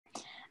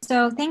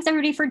So thanks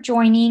everybody for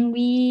joining.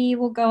 We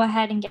will go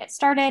ahead and get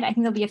started. I think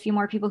there'll be a few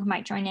more people who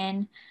might join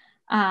in.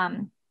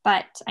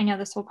 But I know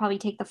this will probably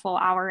take the full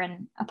hour,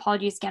 and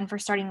apologies again for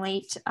starting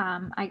late.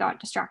 I got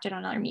distracted on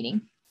another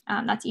meeting.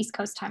 That's East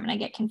Coast time and I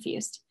get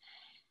confused.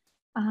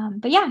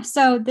 But yeah,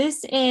 so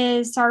this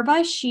is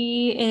Sarba.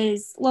 She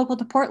is local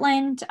to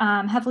Portland,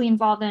 heavily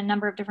involved in a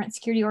number of different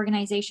security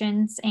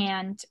organizations,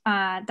 and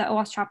the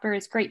OWASP chapter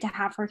is great to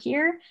have her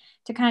here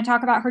to kind of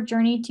talk about her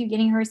journey to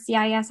getting her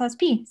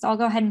CISSP. So I'll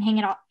go ahead and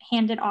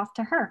hand it off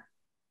to her.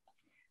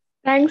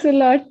 Thanks a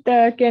lot,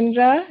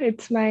 Kendra.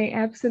 It's my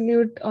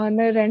absolute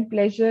honor and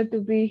pleasure to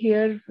be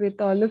here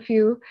with all of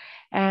you.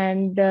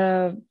 And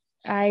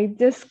I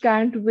just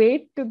can't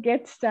wait to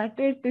get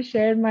started to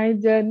share my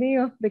journey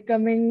of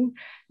becoming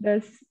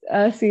the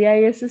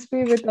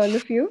CISSP with all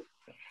of you.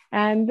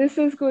 And this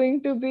is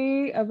going to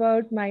be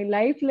about my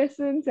life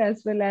lessons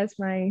as well as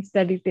my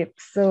study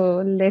tips.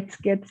 So let's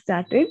get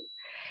started.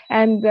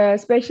 And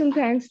special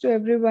thanks to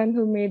everyone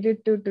who made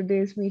it to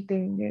today's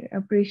meeting.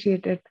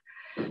 Appreciate it.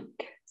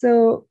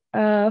 So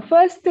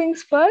first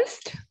things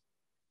first,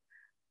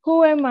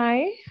 who am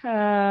I?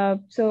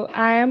 So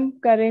I am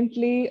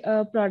currently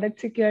a product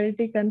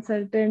security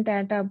consultant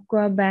at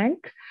Abqua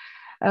Bank.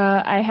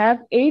 I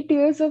have 8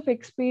 years of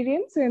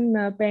experience in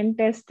pen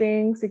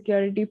testing,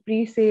 security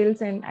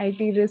pre-sales, and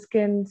IT risk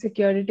and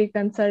security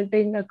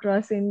consulting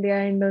across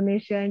India,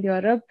 Indonesia, and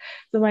Europe.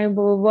 So my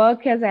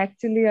work has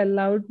actually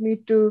allowed me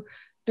to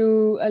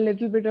do a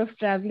little bit of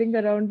traveling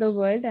around the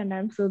world, and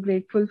I'm so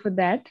grateful for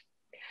that.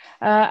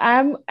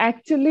 I'm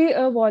actually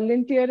a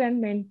volunteer and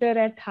mentor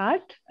at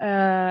heart.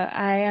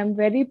 I am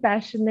very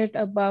passionate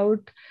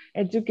about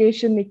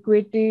education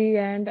equity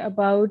and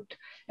about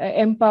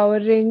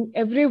empowering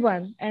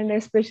everyone, and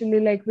especially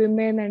like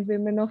women and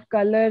women of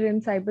color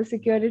in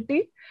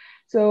cybersecurity.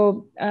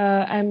 So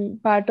I'm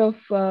part of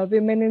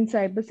Women in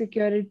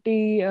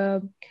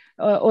Cybersecurity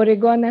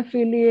Oregon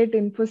affiliate,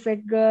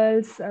 InfoSec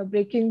Girls,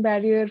 Breaking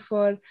Barrier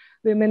for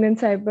Women in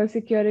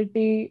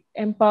Cybersecurity,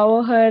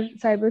 Empower Her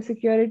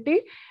Cybersecurity.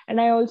 And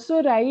I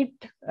also write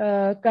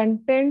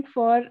content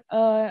for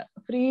a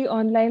free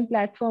online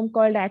platform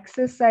called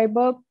Access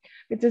Cyber,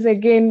 which is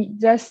again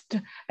just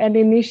an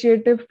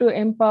initiative to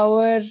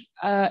empower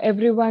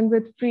everyone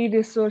with free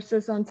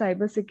resources on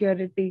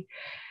cybersecurity.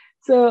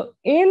 So,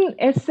 in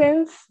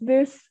essence,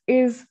 this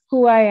is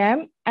who I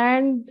am,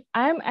 and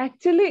I'm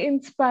actually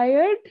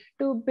inspired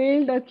to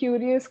build a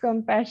curious,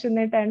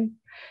 compassionate, and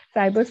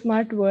cyber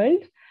smart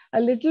world. A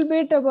little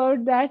bit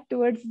about that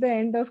towards the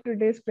end of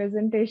today's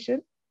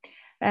presentation,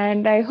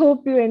 and I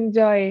hope you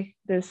enjoy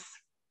this.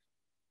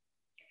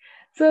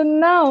 So,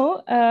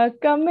 now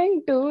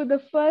coming to the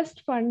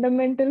first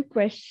fundamental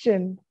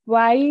question,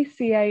 why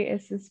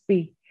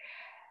CISSP?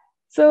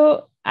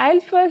 So I'll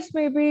first,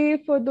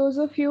 maybe for those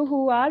of you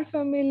who are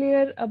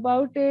familiar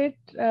about it,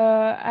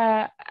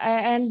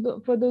 and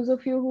for those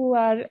of you who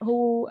are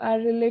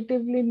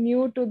relatively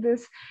new to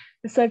this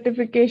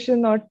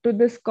certification or to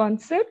this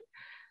concept.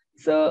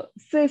 So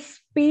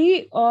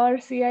CISSP or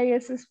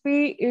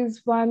CISSP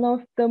is one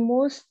of the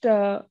most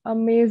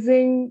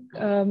amazing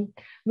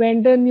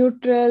vendor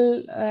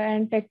neutral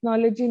and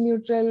technology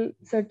neutral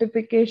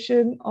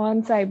certification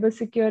on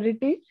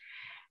cybersecurity.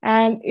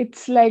 And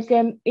it's like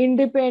an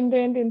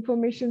independent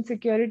information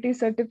security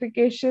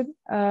certification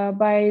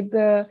by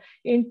the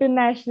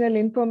International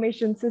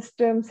Information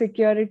System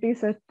Security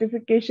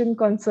Certification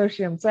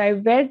Consortium. So I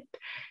bet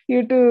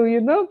you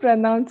to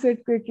pronounce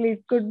it quickly.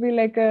 It could be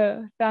like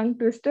a tongue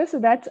twister. So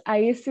that's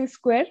ISC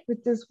Square,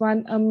 which is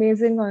one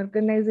amazing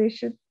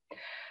organization.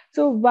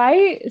 So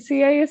why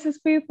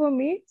CISSP for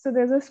me? So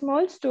there's a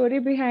small story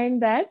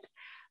behind that.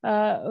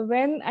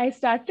 When I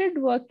started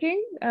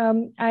working,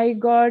 I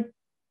got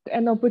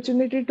an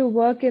opportunity to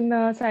work in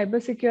a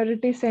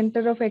cybersecurity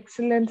center of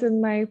excellence in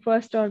my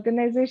first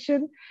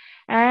organization.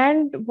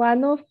 And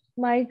one of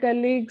my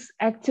colleagues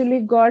actually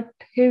got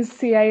his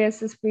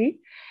CISSP.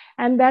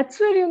 And that's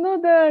where,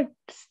 the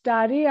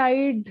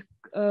starry-eyed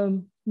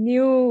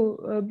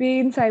new be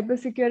in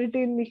cybersecurity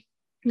in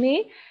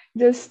me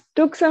just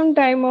took some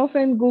time off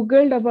and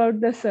Googled about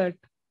the cert.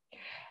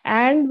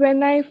 And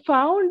when I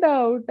found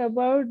out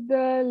about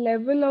the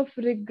level of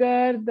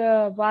rigor,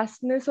 the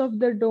vastness of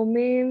the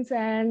domains,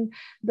 and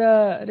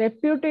the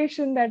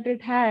reputation that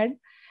it had,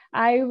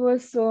 I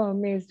was so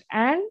amazed.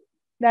 And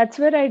that's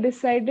where I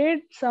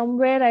decided,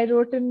 somewhere I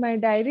wrote in my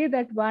diary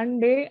that one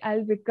day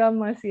I'll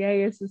become a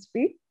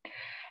CISSP.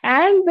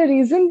 And the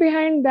reason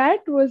behind that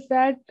was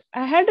that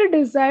I had a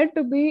desire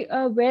to be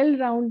a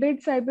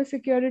well-rounded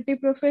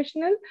cybersecurity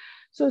professional.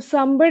 So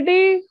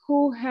somebody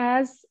who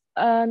has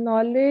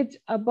knowledge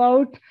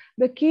about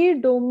the key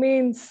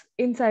domains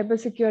in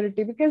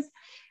cybersecurity, because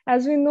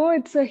as we know,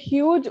 it's a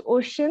huge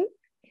ocean,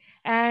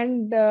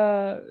 and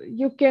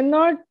you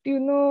cannot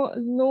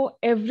know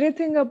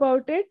everything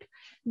about it.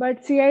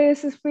 But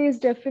CISSP is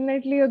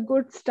definitely a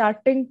good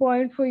starting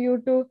point for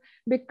you to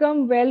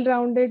become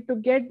well-rounded, to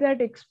get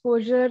that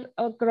exposure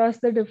across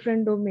the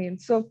different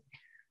domains. So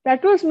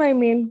that was my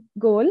main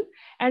goal.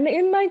 And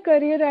in my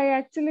career, I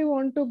actually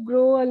want to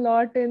grow a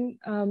lot in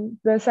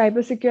the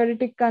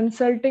cybersecurity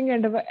consulting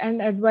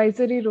and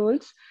advisory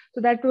roles.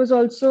 So that was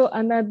also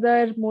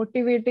another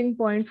motivating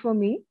point for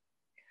me.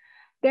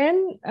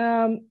 Then,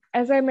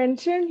 as I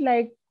mentioned,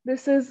 like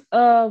this is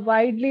a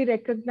widely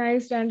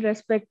recognized and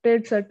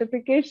respected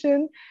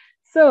certification.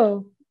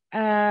 So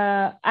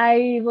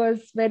I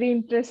was very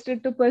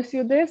interested to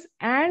pursue this.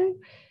 And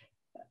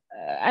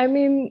I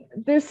mean,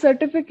 this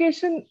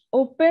certification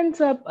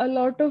opens up a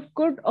lot of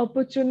good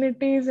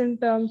opportunities in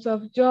terms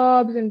of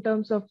jobs, in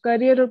terms of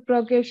career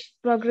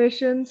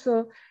progression.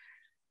 So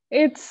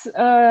it's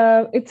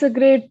a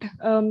great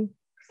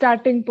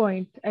starting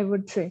point, I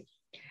would say.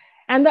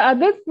 And the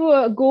other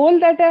goal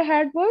that I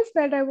had was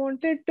that I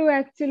wanted to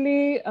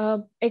actually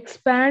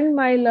expand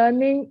my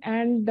learning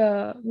and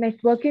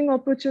networking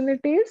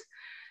opportunities.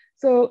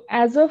 So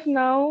as of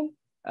now,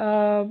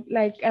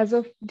 like as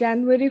of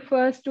January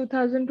 1st,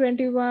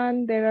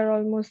 2021, there are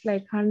almost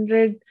like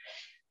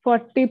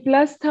 140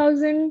 plus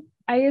thousand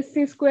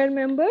ISC Square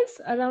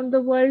members around the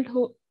world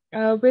who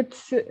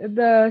with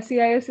the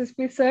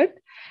CISSP cert,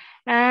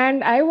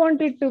 and I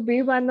wanted to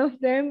be one of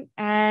them.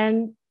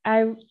 And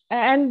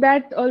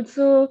that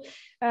also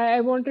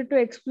I wanted to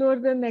explore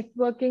the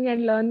networking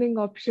and learning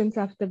options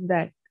after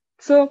that.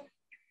 So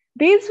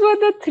these were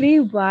the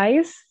three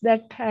whys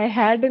that I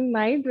had in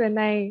mind when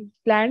I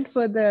planned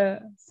for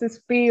the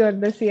CISSP or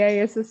the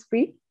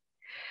CISSP.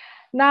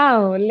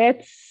 Now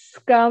let's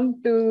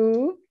come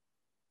to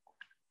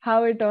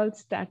how it all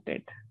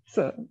started.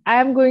 So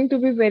I'm going to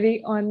be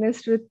very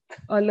honest with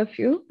all of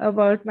you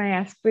about my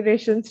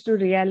aspirations to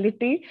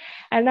reality.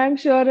 And I'm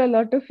sure a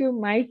lot of you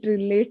might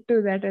relate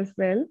to that as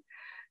well.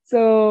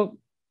 So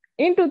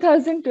in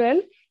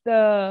 2012,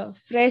 the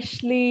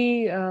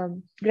freshly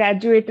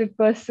graduated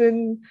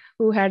person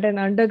who had an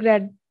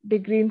undergrad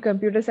degree in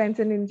computer science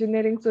and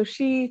engineering, so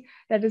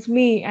that is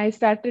me, I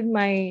started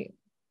my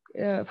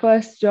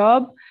first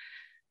job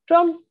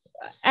from.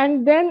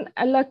 And then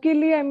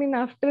luckily, I mean,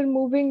 after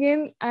moving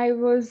in, I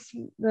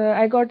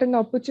got an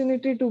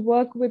opportunity to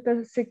work with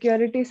a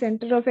security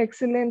center of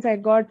excellence. I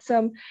got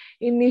some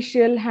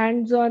initial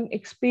hands-on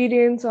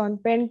experience on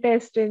pen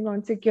testing,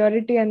 on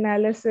security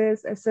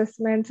analysis,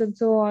 assessments, and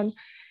so on.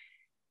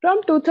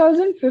 From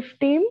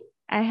 2015,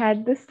 I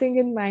had this thing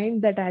in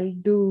mind that I'll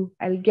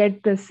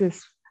get the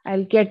CISP,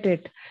 I'll get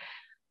it.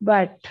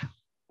 But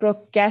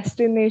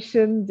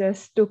procrastination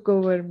just took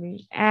over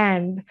me.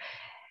 And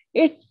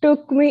it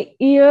took me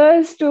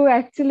years to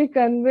actually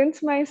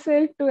convince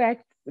myself to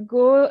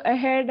go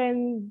ahead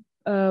and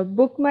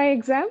book my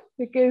exam,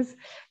 because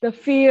the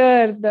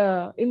fear,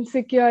 the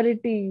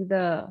insecurity,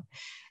 the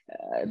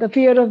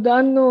fear of the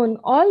unknown,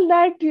 all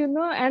that,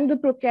 and the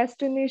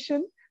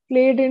procrastination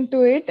played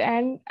into it.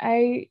 And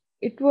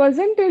it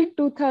wasn't till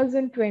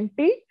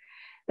 2020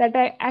 that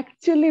I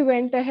actually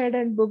went ahead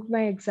and booked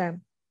my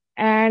exam.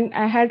 And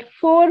I had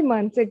 4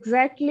 months,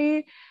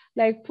 exactly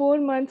like 4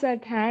 months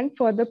at hand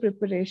for the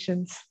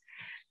preparations.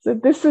 So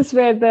this is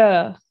where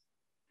the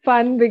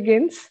fun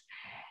begins.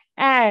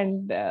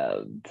 And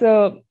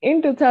so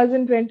in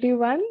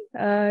 2021,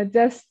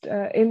 just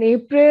in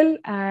April,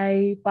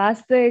 I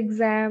passed the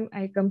exam,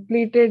 I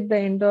completed the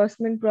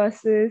endorsement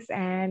process,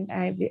 and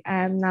I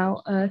am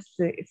now a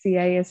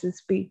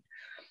CISSP.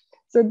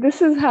 So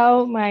this is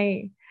how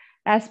my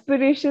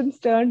aspirations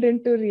turned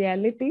into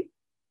reality.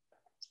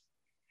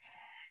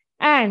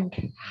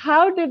 And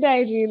how did I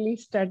really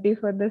study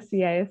for the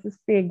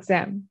CISSP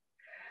exam?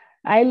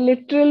 I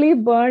literally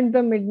burned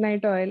the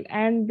midnight oil.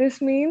 And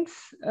this means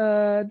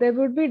there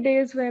would be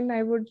days when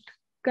I would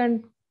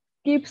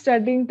keep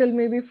studying till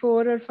maybe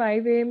 4 or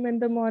 5 a.m. in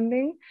the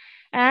morning.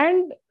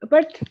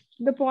 But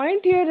the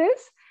point here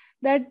is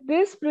that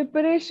this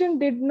preparation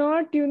did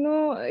not,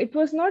 it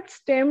was not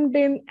stemmed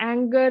in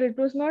anger. It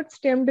was not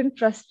stemmed in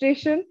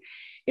frustration.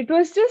 It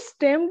was just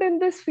stemmed in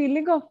this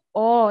feeling of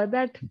awe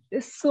that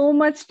there's so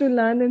much to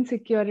learn in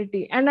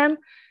security. And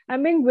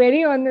I'm being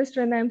very honest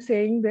when I'm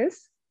saying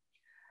this.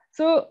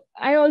 So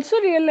I also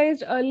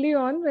realized early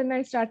on when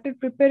I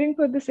started preparing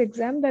for this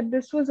exam that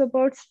this was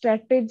about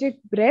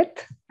strategic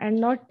breadth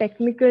and not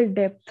technical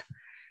depth.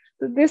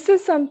 So this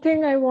is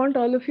something I want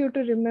all of you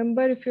to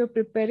remember if you're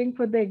preparing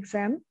for the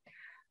exam.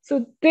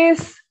 So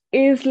this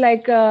is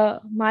like a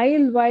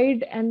mile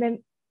wide and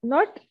then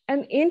not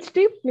an inch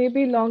deep,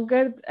 maybe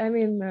longer,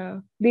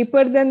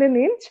 deeper than an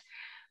inch,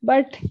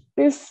 but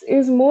this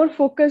is more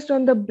focused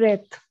on the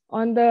breadth,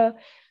 on the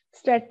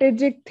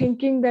strategic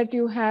thinking that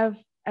you have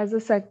as a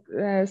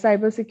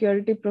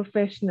cybersecurity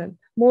professional,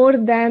 more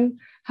than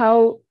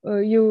how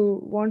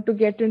you want to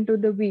get into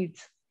the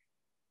weeds.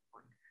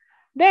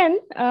 Then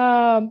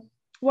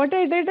what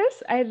I did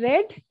is I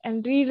read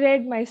and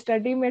reread my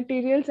study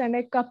materials, and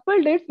I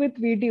coupled it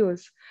with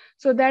videos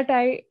so that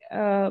I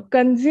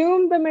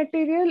consume the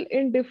material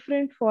in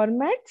different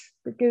formats,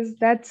 because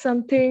that's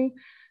something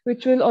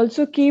which will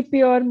also keep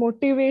your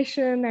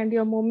motivation and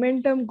your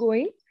momentum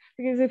going.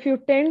 Because if you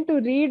tend to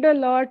read a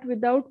lot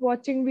without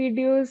watching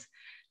videos,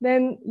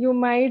 then you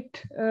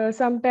might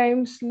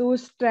sometimes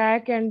lose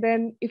track. And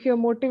then if your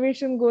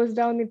motivation goes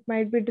down, it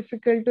might be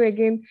difficult to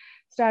again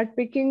start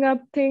picking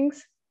up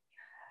things.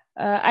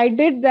 I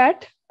did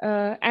that,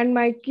 and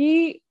my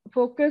key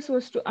focus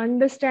was to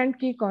understand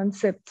key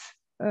concepts.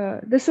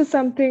 This is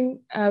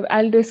something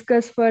I'll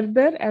discuss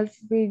further as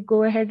we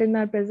go ahead in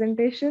our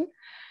presentation.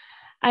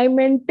 I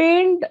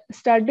maintained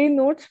study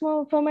notes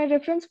for my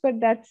reference, but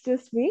that's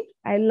just me.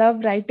 I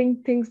love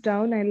writing things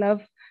down. I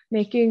love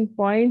making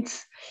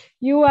points.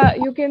 You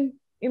can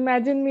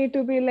imagine me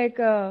to be like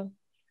a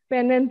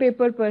pen and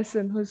paper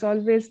person who's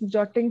always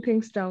jotting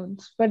things down,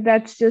 but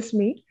that's just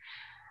me.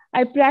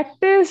 I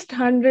practiced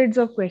hundreds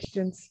of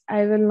questions.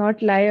 I will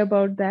not lie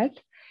about that.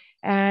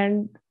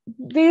 And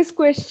these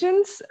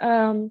questions,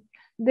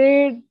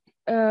 they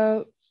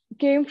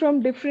came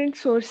from different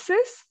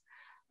sources.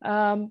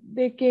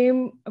 They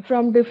came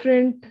from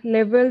different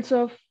levels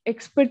of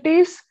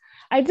expertise.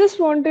 I just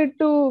wanted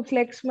to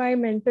flex my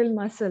mental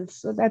muscles.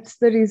 So that's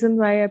the reason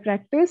why I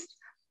practiced.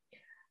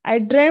 I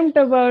dreamt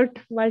about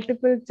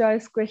multiple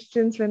choice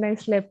questions when I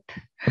slept.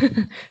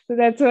 So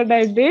that's what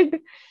I did.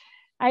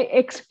 I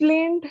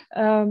explained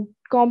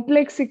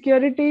complex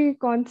security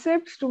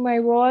concepts to my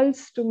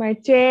walls, to my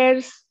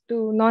chairs,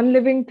 to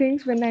non-living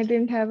things when I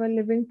didn't have a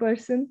living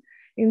person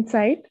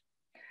inside.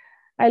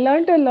 I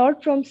learned a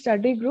lot from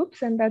study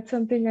groups, and that's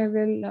something I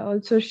will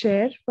also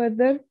share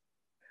further.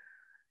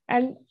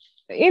 And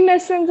in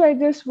essence, I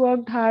just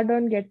worked hard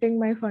on getting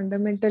my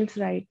fundamentals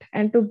right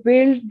and to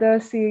build the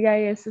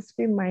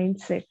CISSP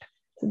mindset.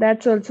 So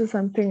that's also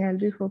something I'll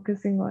be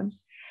focusing on.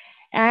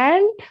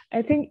 And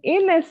I think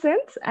in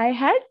essence, I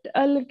had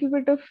a little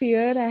bit of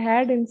fear. I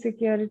had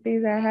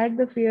insecurities. I had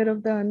the fear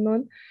of the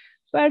unknown,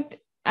 but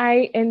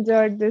I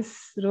enjoyed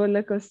this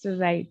roller coaster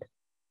ride.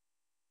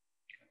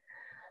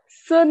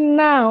 So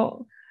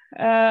now,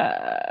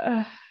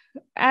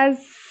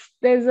 as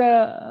there's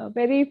a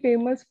very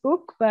famous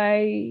book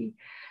by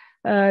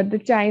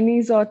the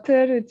Chinese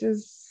author, which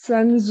is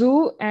Sun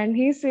Tzu, and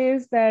he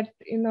says that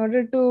in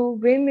order to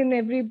win in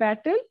every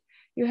battle,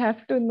 you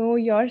have to know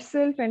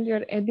yourself and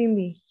your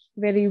enemy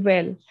very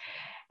well.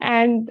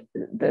 And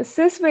the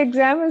CISSP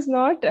exam is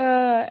not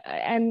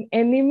an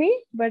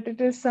enemy, but it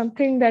is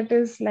something that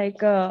is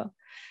like a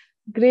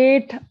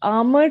great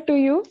armor to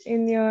you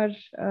in your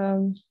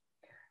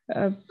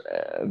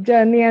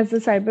journey as a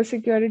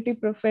cybersecurity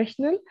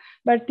professional.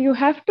 But you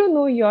have to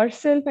know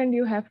yourself and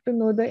you have to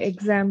know the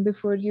exam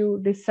before you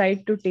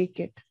decide to take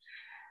it.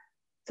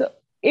 So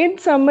in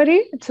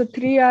summary, it's a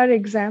 3-hour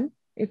exam.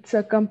 It's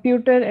a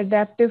computer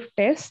adaptive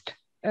test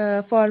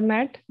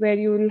format where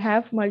you will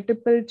have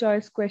multiple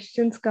choice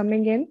questions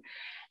coming in,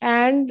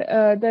 and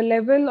the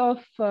level of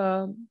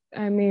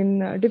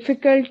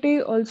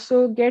difficulty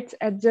also gets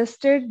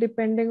adjusted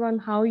depending on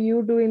how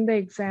you do in the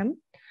exam.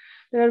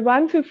 There are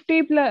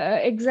 150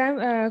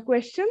 exam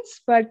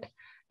questions, but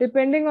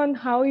depending on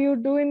how you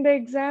do in the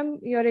exam,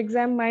 your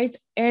exam might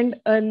end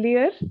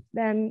earlier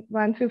than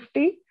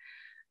 150.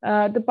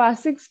 The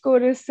passing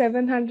score is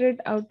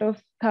 700 out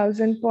of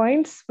 1000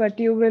 points, but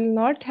you will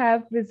not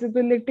have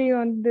visibility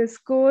on the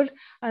score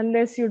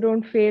unless you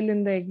don't fail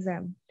in the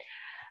exam.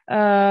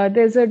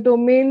 There's a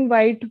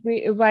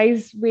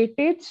domain-wise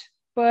weightage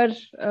per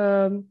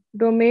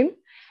domain,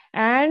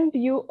 and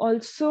you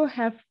also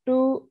have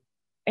to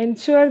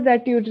ensure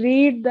that you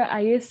read the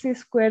ISC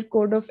Square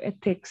Code of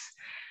Ethics.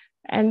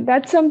 And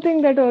that's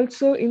something that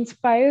also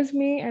inspires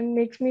me and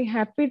makes me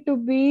happy to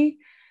be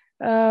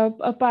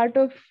a part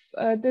of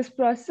this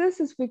process,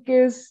 is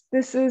because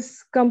this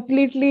is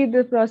completely,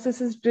 the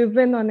process is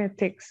driven on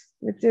ethics,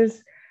 which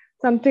is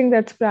something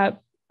that's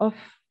of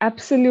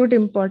absolute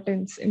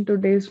importance in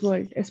today's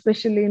world,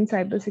 especially in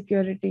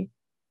cybersecurity.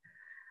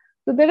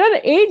 So there are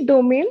 8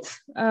 domains,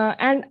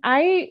 and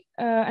I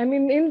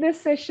mean, in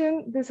this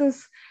session, this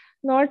is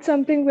not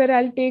something where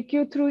I'll take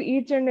you through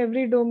each and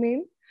every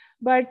domain,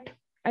 but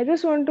I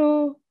just want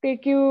to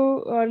take you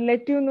or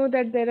let you know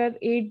that there are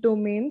 8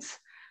 domains,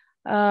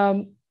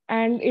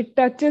 and it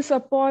touches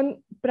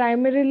upon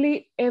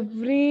primarily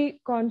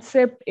every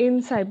concept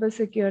in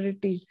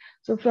cybersecurity.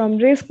 So from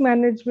risk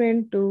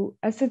management to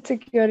asset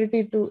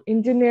security to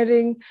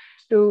engineering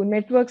to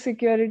network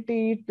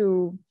security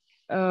to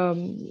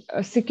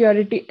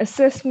security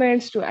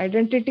assessments to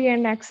identity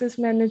and access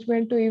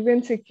management to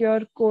even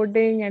secure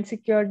coding and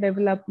secure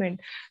development.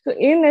 So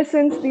in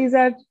essence, these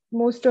are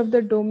most of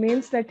the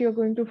domains that you're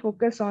going to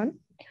focus on.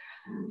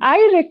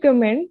 I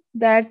recommend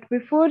that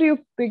before you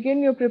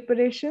begin your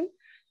preparation,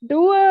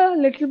 do a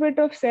little bit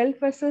of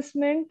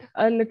self-assessment,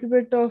 a little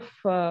bit of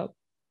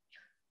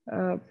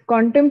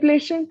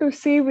contemplation to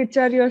see which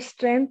are your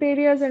strength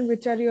areas and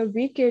which are your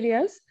weak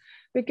areas.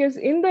 Because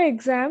in the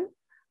exam,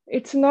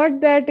 it's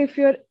not that if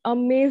you're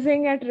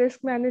amazing at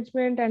risk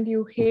management and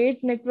you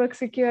hate network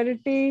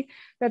security,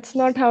 that's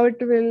not how it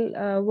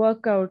will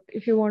work out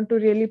if you want to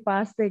really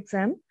pass the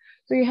exam.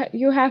 So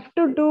you have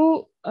to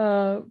do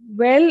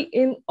well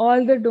in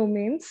all the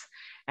domains.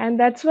 And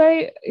that's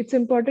why it's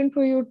important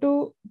for you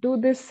to do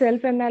this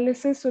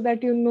self-analysis so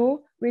that you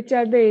know which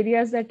are the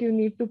areas that you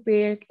need to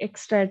pay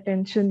extra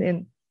attention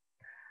in.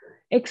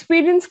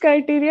 Experience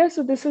criteria.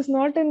 So this is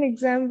not an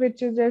exam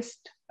which you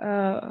just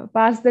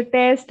pass the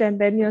test and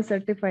then you're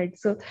certified.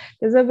 So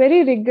there's a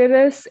very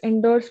rigorous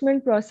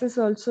endorsement process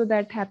also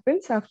that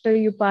happens after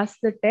you pass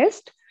the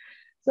test.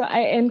 So I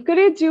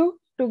encourage you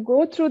to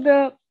go through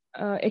the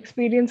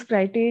experience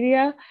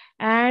criteria,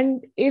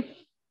 and if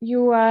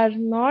you are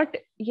not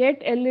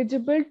yet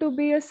eligible to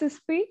be a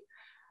CISSP,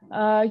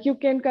 you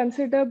can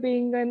consider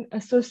being an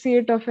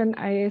associate of an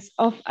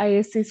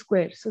ISC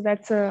square. So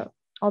that's a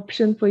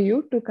option for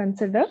you to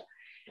consider.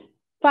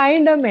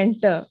 Find a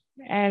mentor,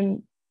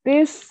 and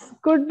this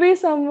could be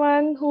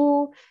someone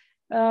whom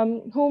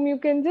you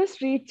can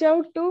just reach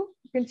out to.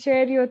 You can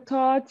share your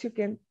thoughts. You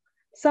can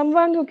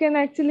someone who can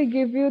actually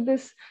give you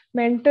this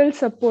mental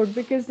support,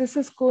 because this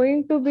is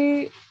going to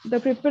be the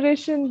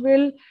preparation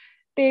will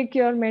take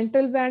your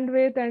mental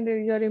bandwidth and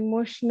your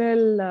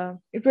emotional,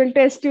 it will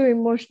test you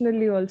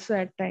emotionally also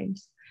at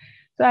times.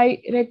 So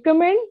I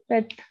recommend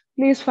that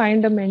please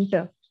find a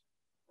mentor.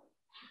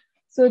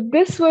 So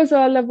this was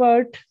all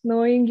about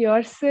knowing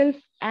yourself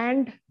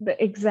and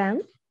the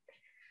exam.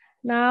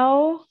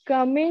 Now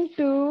coming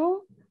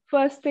to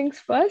first things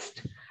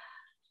first.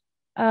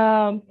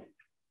 Um,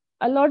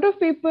 a lot of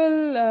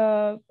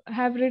people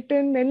have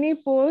written many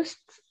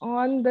posts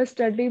on the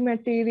study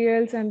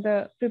materials and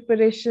the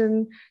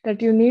preparation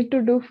that you need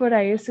to do for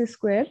ISC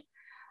square.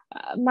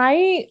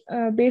 My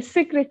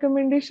basic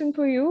recommendation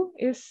for you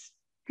is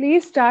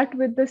please start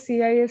with the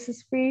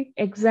CISSP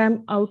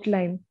exam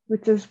outline,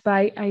 which is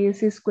by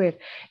ISC square.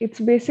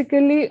 It's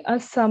basically a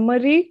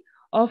summary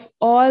of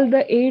all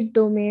the 8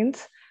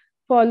 domains,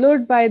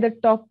 followed by the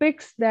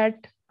topics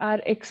that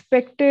are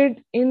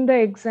expected in the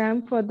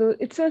exam for the,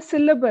 it's a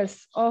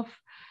syllabus of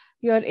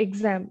your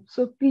exam.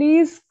 So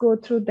please go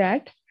through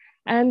that.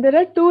 And there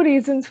are 2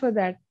 reasons for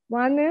that.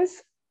 One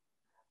is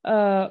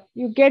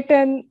you get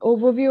an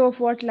overview of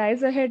what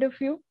lies ahead of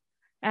you,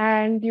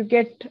 and you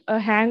get a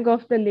hang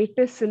of the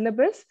latest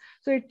syllabus.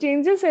 So it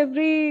changes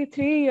every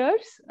 3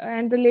 years,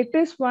 and the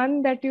latest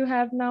one that you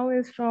have now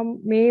is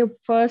from May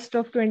 1st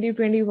of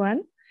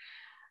 2021.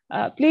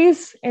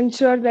 Please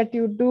ensure that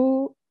you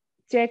do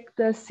check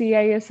the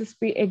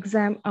CISSP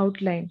exam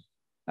outline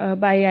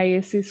by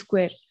ISC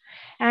Square.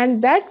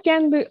 And that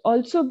can be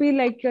also be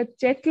like a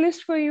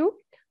checklist for you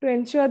to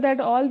ensure that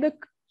all the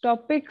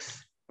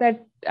topics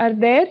that are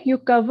there, you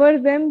cover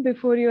them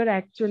before your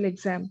actual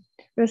exam.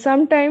 Because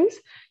sometimes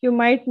you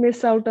might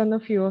miss out on a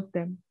few of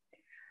them.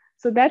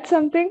 So that's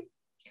something.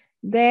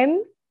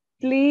 Then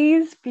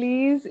please,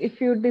 if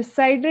you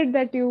decided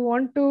that you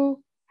want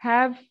to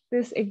have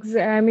this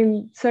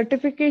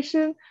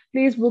certification,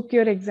 please book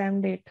your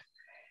exam date.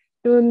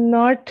 Do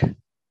not,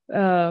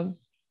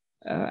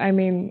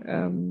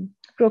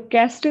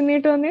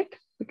 procrastinate on it,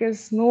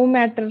 because no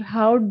matter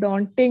how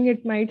daunting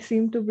it might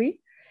seem to be,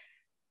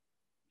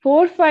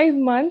 4-5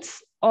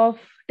 months of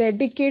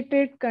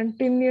dedicated,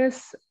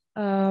 continuous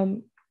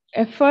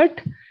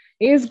effort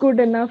is good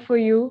enough for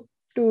you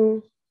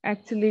to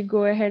actually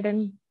go ahead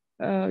and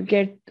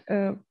get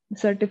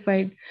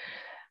certified.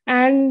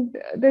 And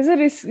there's a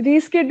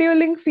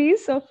rescheduling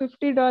fees of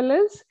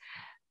 $50,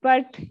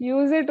 but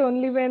use it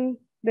only when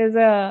there's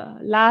a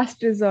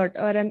last resort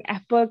or an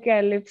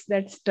apocalypse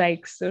that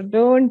strikes. So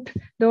don't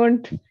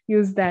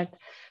use that.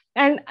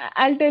 And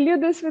I'll tell you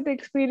this with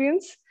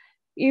experience,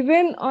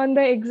 even on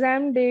the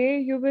exam day,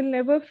 you will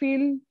never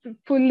feel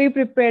fully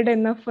prepared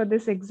enough for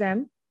this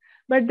exam,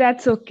 but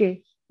that's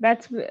okay.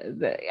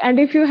 And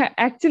if you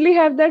actually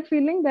have that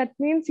feeling, that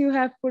means you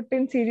have put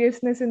in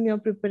seriousness in your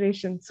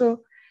preparation.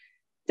 So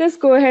just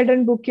go ahead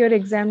and book your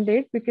exam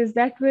date, because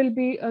that will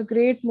be a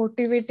great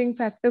motivating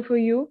factor for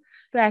you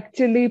to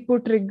actually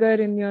put rigor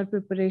in your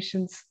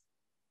preparations.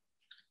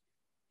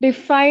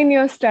 Define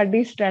your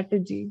study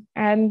strategy,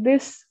 and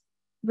this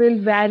will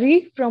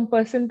vary from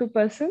person to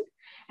person.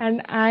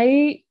 And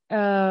I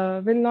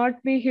will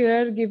not be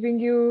here giving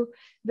you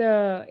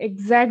the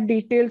exact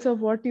details of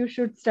what you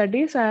should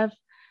study. So I have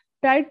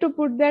tried to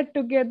put that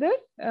together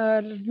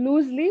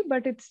loosely,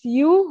 but it's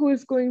you who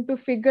is going to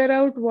figure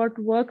out what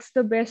works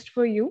the best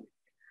for you.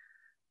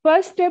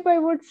 First step I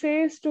would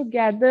say is to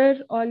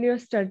gather all your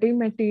study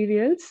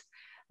materials.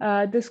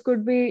 This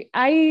could be,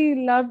 I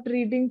loved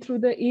reading through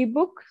the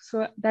ebook,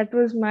 so that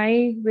was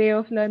my way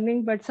of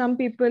learning, but some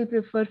people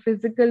prefer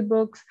physical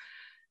books.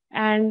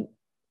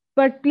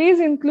 But please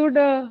include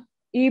a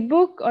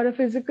ebook or a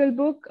physical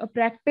book, a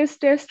practice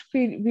test,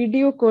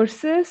 video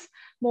courses,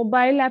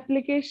 mobile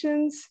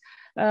applications,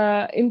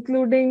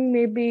 including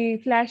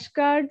maybe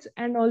flashcards,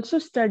 and also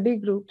study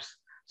groups.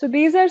 So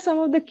these are some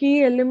of the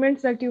key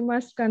elements that you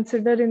must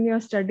consider in your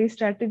study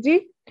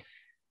strategy.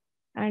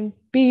 And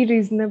be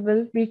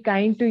reasonable, be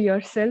kind to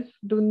yourself.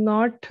 Do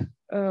not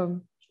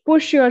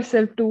push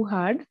yourself too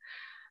hard.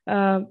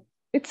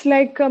 It's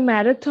like a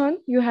marathon.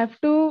 You have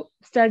to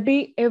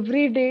study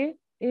every day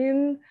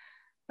in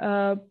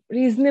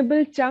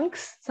reasonable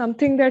chunks,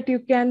 something that you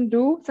can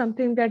do,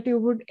 something that you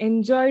would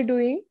enjoy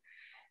doing,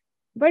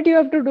 but you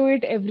have to do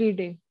it every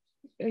day.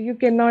 You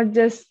cannot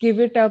just give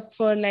it up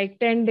for like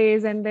 10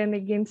 days and then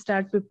again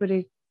start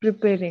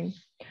preparing.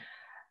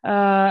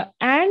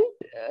 and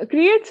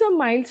create some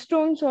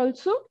milestones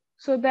also,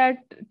 so that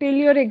till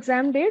your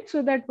exam date,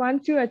 so that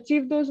once you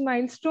achieve those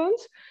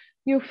milestones,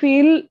 you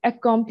feel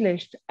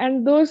accomplished.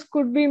 And those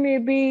could be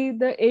maybe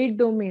the 8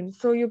 domains.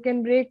 So you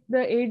can break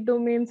the 8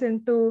 domains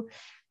into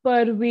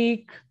per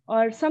week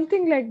or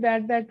something like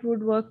that, that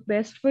would work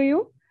best for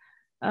you.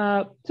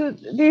 So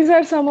these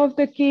are some of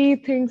the key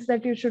things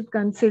that you should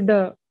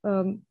consider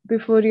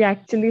before you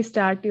actually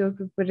start your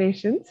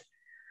preparations.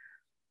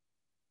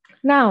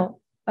 Now,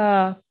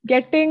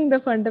 getting the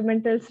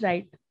fundamentals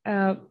right.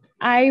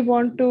 I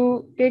want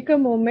to take a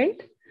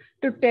moment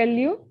to tell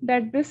you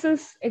that this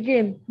is,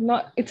 again,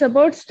 not, it's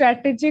about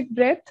strategic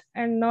breadth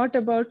and not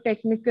about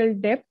technical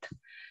depth.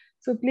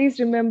 So please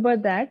remember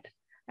that.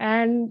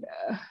 And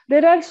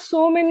there are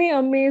so many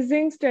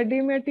amazing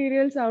study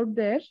materials out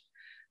there,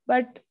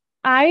 but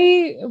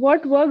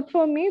what worked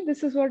for me,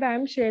 this is what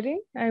I'm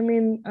sharing. I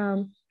mean,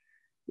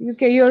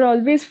 you're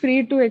always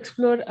free to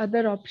explore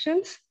other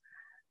options.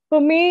 For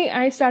me,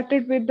 I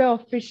started with the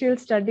official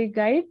study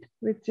guide,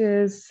 which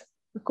is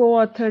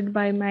co-authored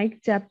by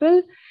Mike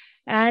Chappell,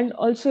 and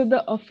also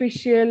the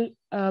official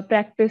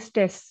practice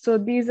tests. So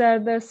these are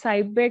the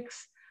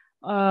CIBEX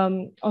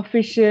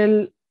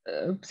official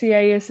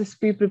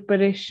CISSP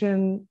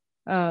preparation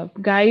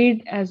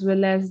guide, as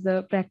well as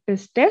the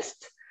practice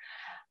tests.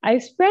 I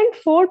spent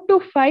 4 to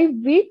 5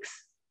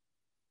 weeks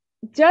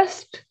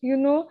just,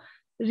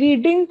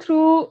 reading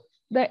through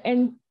the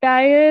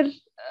entire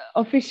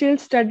official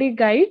study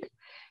guide,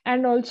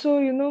 and also,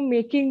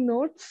 making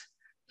notes,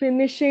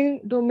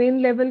 finishing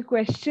domain level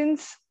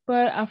questions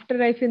per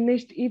after I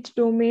finished each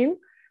domain.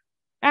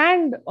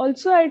 And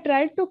also I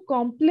tried to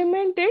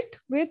complement it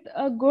with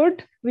a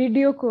good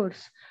video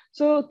course.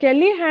 So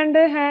Kelly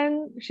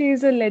Handerhan, she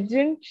is a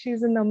legend.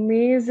 She's an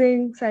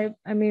amazing,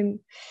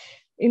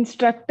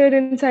 instructor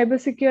in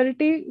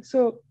cybersecurity.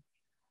 So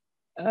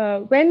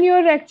when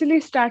you're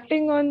actually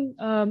starting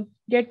on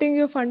getting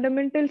your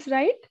fundamentals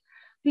right,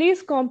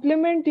 please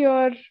complement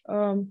your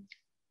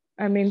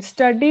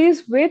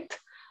studies with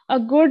a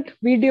good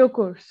video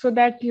course, so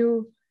that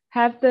you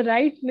have the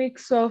right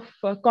mix of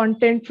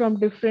content from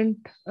different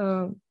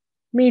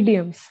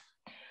mediums.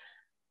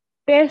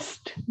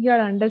 Test your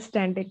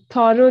understanding,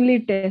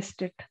 thoroughly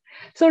test it.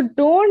 So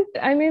don't,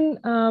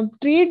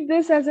 treat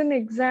this as an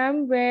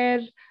exam where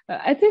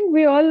I think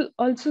we all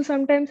also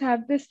sometimes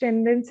have this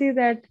tendency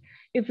that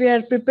if we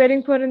are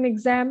preparing for an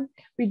exam,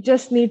 we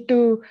just need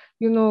to,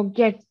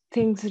 get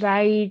things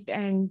right,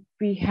 and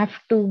we have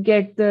to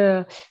get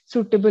the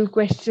suitable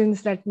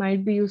questions that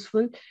might be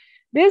useful.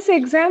 This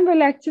exam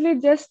will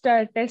actually just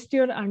test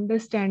your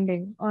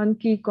understanding on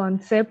key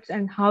concepts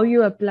and how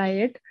you apply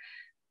it.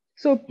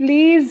 So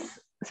please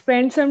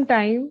spend some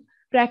time,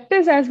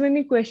 practice as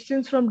many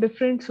questions from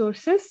different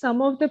sources.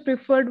 Some of the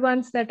preferred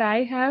ones that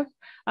I have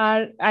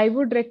I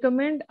would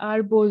recommend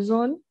are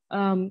Boson.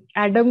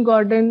 Adam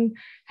Gordon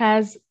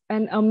has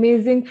an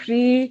amazing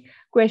free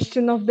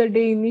question of the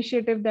day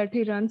initiative that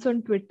he runs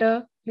on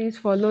Twitter. Please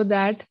follow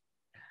that.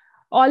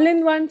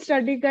 All-in-one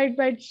study guide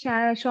by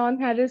Sean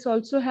Harris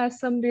also has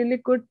some really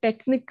good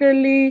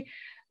technically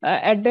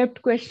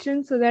adept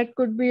questions. So that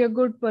could be a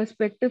good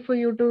perspective for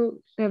you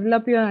to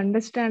develop your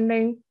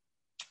understanding.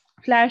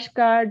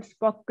 Flashcards,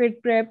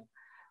 pocket prep.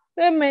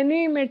 There are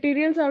many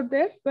materials out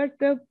there, but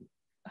the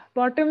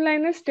bottom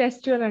line is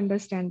test your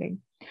understanding.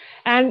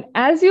 And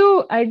as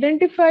you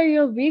identify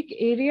your weak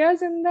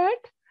areas in that,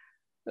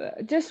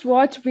 just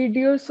watch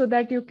videos so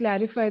that you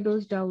clarify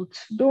those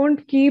doubts.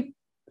 Don't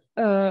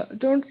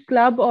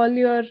club all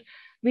your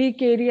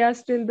weak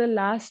areas till the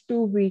last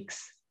 2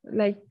 weeks.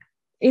 Like,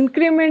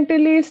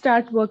 incrementally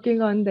start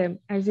working on them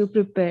as you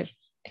prepare.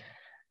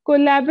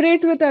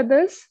 Collaborate with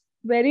others,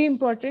 very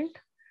important.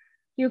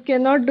 You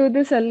cannot do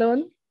this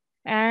alone.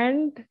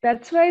 And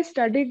that's why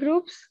study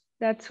groups,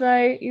 that's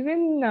why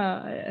even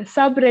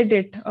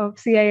subreddit of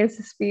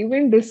CISSP,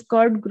 even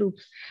Discord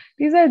groups,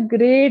 these are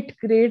great,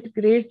 great,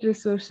 great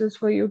resources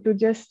for you to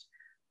just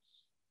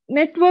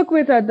network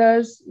with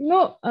others,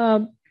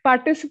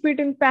 participate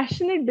in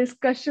passionate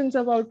discussions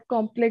about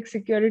complex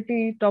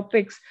security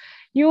topics.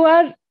 You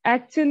are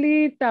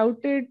actually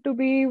touted to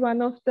be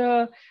one of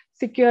the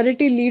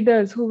security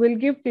leaders who will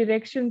give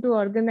direction to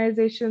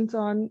organizations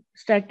on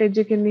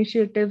strategic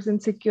initiatives in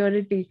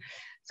security.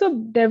 So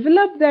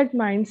develop that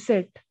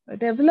mindset,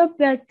 develop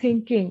that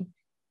thinking,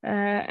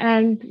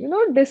 and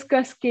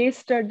discuss case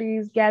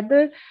studies,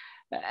 gather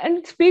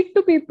and speak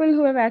to people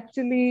who have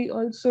actually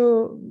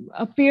also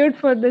appeared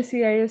for the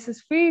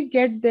CISSP,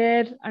 get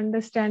their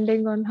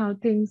understanding on how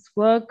things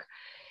work.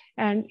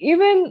 And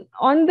even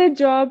on the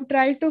job,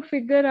 try to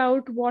figure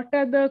out what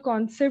are the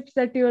concepts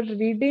that you're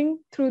reading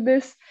through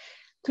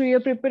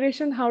your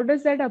preparation. How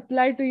does that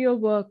apply to your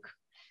work,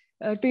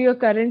 to your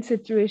current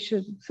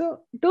situation?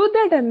 So do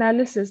that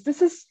analysis.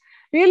 This is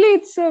really,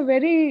 it's a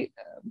very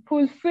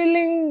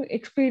fulfilling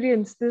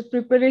experience, this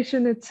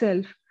preparation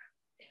itself.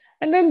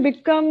 And then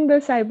become the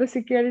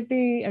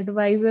cybersecurity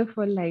advisor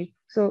for life.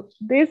 So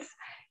this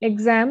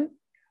exam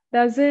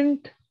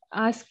doesn't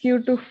ask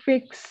you to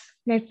fix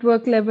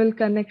network level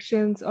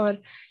connections, or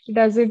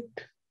does it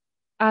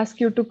ask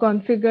you to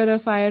configure a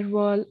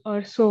firewall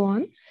or so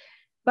on.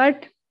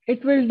 But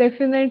it will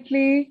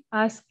definitely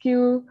ask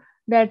you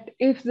that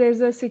if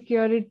there's a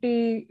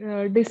security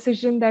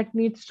decision that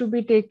needs to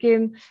be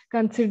taken,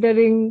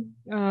 considering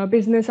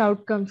business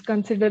outcomes,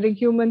 considering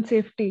human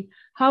safety,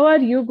 how are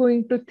you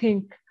going to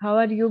think? How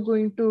are you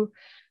going to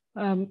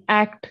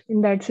act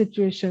in that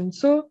situation?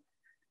 So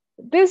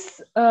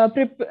this,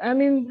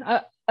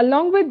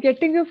 along with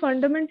getting your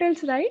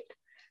fundamentals right,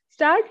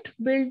 start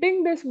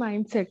building this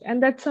mindset.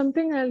 And that's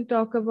something I'll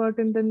talk about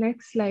in the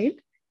next slide,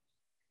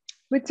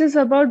 which is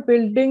about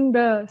building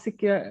the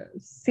secure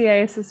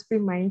CISSP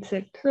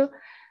mindset. So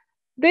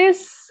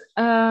this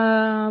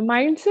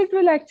mindset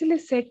will actually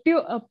set you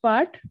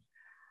apart.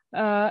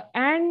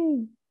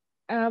 And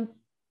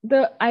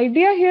the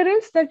idea here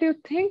is that you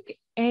think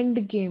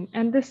end game.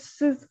 And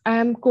this is, I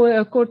am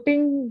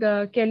quoting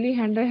Kelly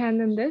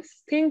Handerhan in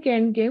this, think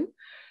end game.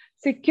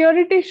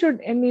 Security should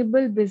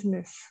enable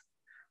business.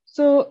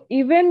 So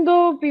even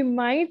though we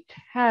might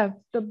have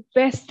the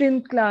best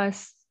in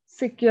class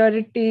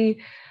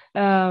security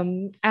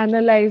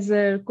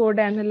analyzer, code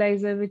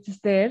analyzer, which is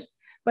there,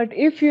 but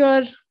if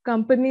your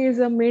company is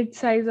a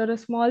mid-size or a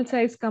small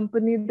size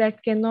company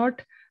that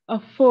cannot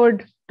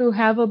afford to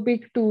have a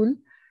big tool,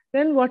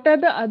 then what are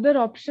the other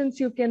options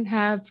you can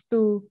have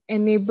to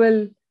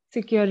enable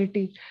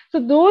security? So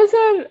those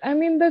are,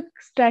 the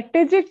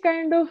strategic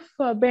kind of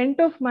bent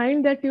of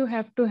mind that you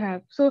have to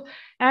have. So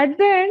at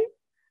the end,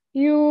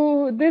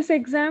 this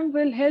exam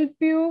will help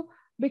you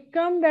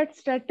become that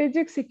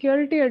strategic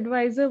security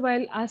advisor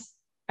while us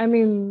I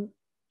mean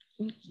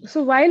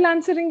so while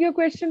answering your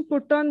question,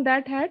 put on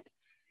that hat.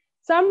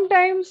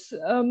 Sometimes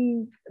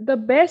the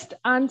best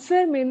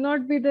answer may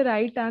not be the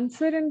right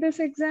answer in this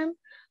exam.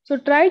 So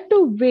try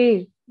to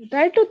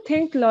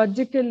think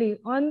logically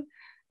on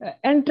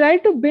and try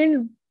to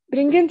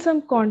bring in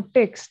some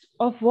context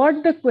of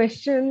what the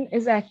question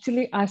is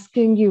actually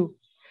asking you.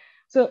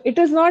 So it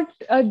is not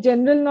a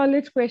general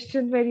knowledge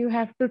question where you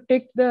have to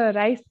tick the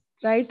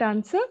right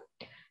answer.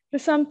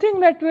 There's something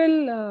that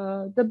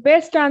will, the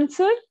best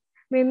answer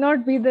may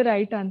not be the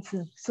right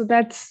answer. So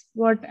that's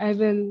what I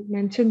will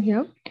mention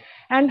here.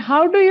 And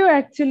how do you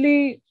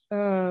actually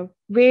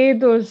weigh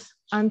those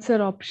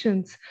answer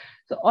options?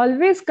 So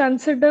always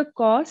consider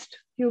cost,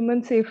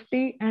 human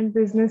safety, and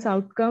business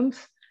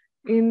outcomes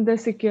in the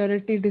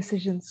security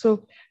decisions.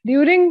 So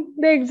during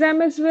the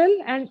exam as well,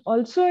 and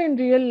also in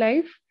real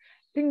life,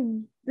 I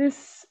think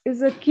this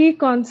is a key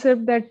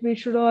concept that we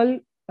should all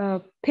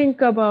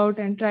think about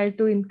and try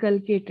to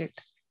inculcate it.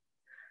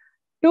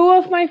 Two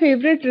of my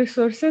favorite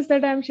resources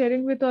that I'm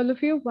sharing with all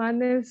of you.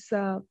 One is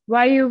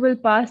Why You Will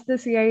Pass the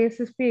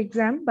CISSP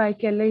Exam by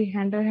Kelly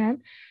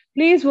Handerhan.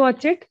 Please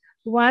watch it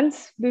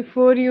once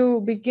before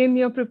you begin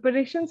your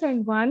preparations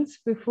and once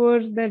before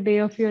the day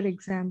of your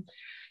exam.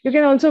 You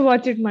can also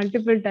watch it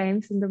multiple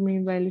times in the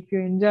meanwhile if you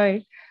enjoy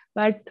it.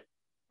 But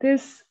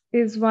this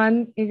is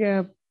one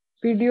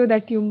video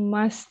that you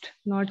must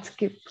not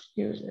skip.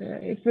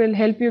 It will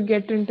help you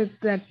get into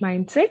that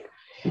mindset.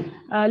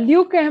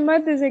 Luke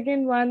Ahmed is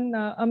again one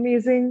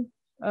amazing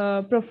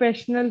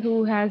professional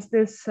who has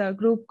this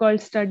group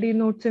called Study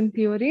Notes and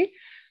Theory.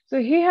 So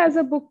he has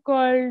a book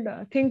called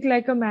Think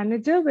Like a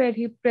Manager, where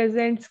he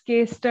presents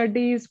case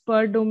studies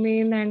per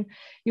domain and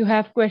you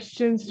have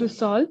questions to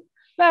solve.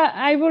 But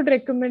I would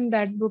recommend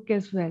that book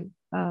as well.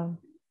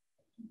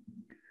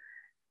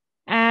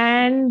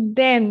 And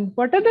then,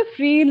 what are the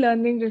free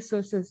learning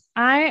resources?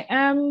 I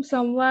am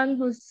someone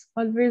who's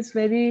always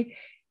very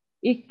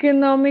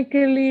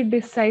economically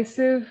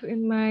decisive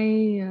in my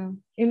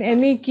in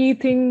any key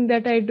thing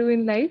that I do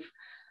in life.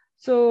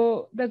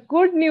 So the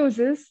good news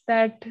is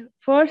that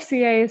for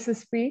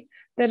CISSP,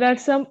 there are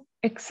some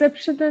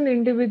exceptional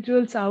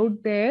individuals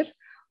out there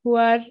who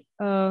are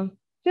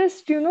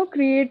just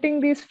creating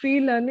these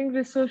free learning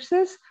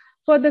resources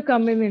for the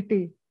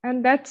community,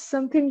 and that's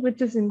something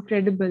which is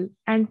incredible.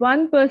 And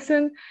one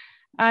person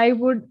I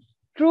would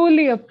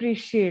truly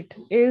appreciate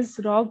is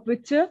Rob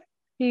Witcher.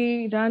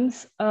 He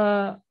runs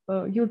a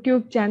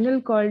YouTube channel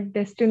called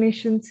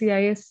Destination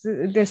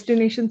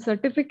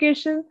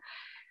Certification.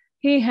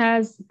 He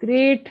has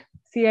great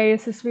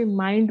CISSP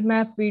mind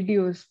map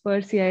videos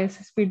per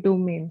CISSP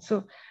domain.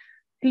 So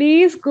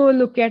please go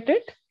look at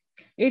it.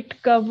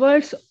 It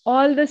covers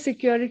all the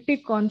security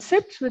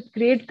concepts with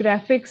great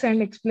graphics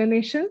and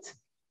explanations.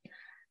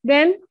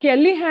 Then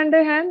Kelly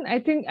Handerhan,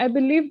 I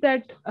believe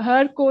that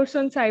her course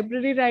on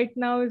Cybrary right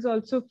now is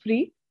also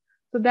free.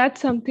 So that's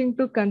something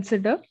to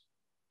consider.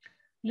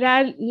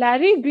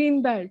 Larry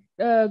Greenblatt,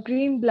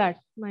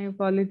 my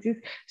apologies.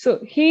 So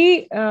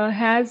he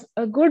has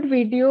a good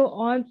video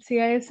on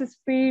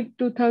CISSP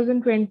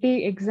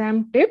 2020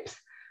 exam tips.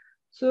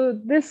 So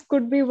this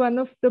could be one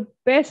of the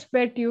best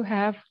bet you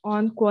have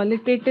on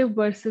qualitative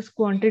versus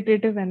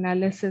quantitative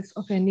analysis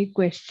of any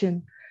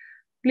question.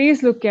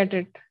 Please look at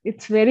it.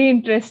 It's very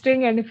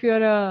interesting. And if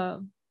you're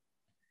a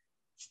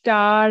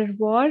Star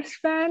Wars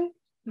fan,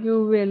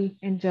 you will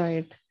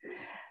enjoy it.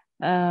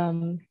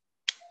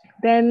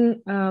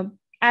 Then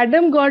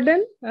Adam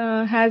Gordon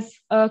has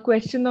a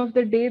question of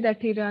the day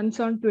that he runs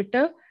on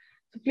Twitter.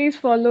 So please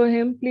follow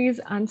him. Please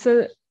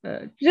answer.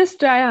 Just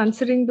try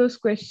answering those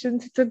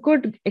questions. It's a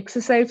good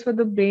exercise for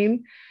the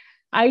brain.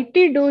 IT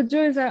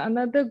Dojo is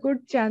another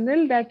good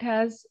channel that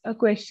has a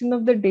question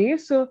of the day.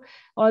 So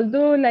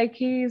although like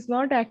he is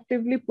not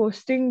actively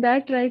posting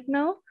that right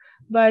now,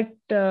 but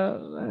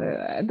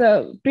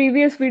the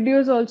previous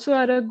videos also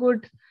are a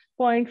good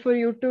point for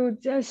you to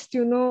just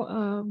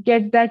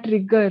get that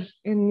rigor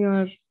in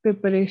your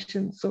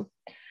preparation. So,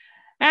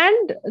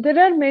 and there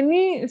are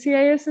many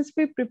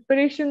CISSP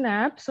preparation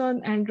apps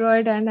on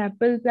Android and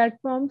Apple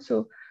platforms.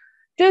 So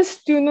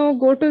just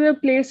go to the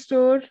Play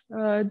Store,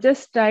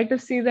 just try to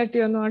see that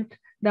you're not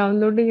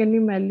downloading any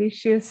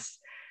malicious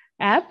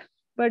app.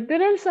 But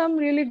there are some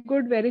really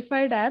good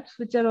verified apps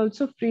which are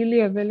also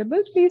freely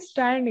available. Please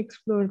try and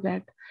explore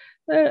that.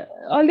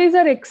 All these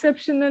are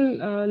exceptional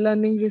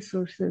learning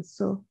resources.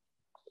 So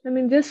I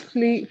mean, just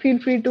feel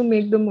free to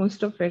make the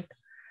most of it.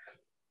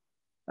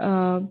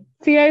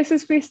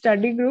 CISSP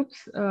study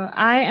groups.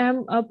 I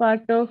am a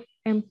part of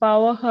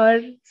Empower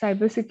Her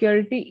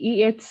Cybersecurity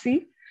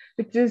EHC,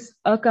 which is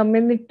a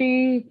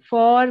community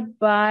for,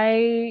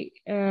 by,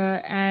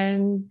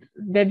 and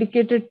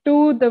dedicated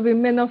to the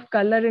women of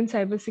color in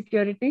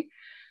cybersecurity.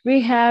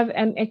 We have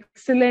an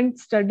excellent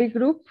study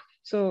group.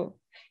 So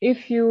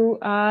if you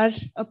are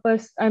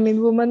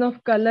woman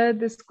of color,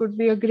 this could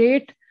be a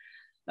great,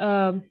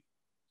 and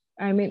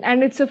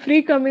it's a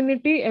free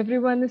community.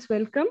 Everyone is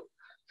welcome.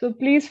 So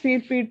please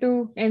feel free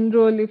to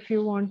enroll if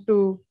you want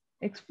to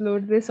explore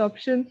this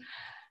option.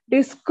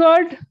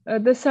 Discord,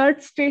 the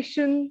search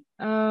station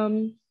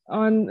on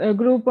a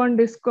group on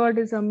Discord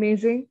is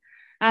amazing.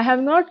 I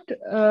have not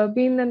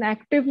been an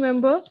active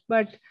member,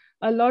 but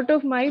a lot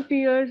of my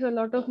peers, a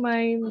lot of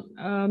my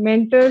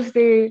mentors,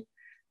 they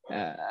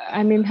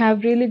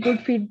have really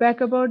good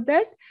feedback about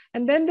that.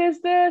 And then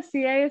there's the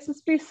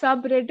CISSP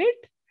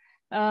subreddit.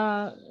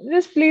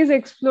 Just please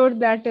explore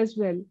that as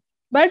well.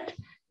 But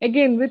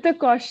again, with a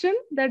caution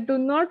that do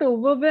not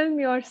overwhelm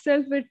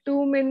yourself with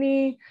too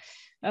many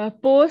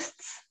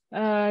posts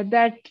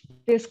that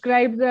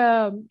describe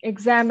the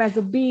exam as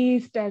a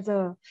beast, as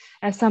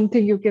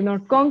something you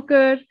cannot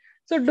conquer.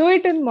 So do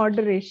it in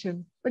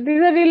moderation. But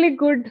these are really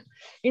good,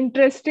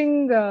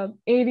 interesting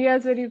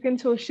areas where you can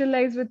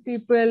socialize with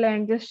people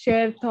and just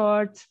share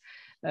thoughts,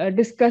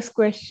 discuss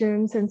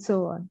questions, and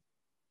so on.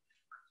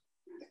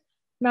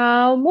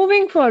 Now,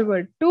 moving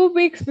forward, 2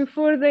 weeks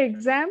before the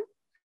exam,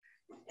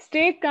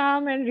 stay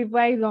calm and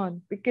revise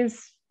on,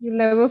 because you'll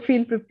never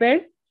feel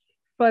prepared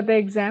for the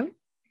exam.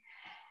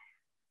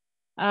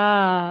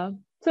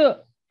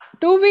 So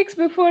 2 weeks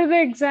before the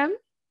exam,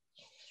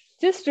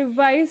 just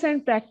revise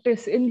and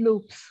practice in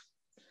loops.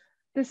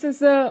 This is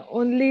the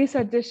only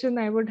suggestion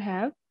I would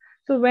have.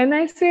 So when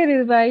I say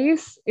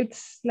revise,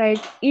 it's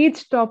like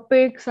each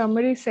topic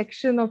summary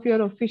section of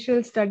your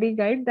official study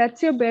guide.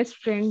 That's your best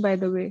friend, by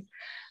the way.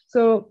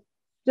 So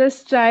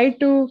just try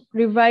to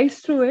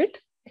revise through it.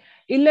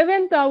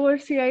 11th Hour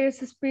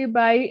CISSP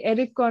by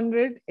Eric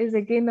Conrad is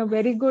again a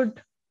very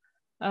good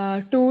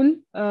tool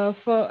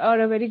or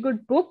a very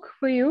good book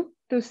for you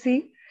to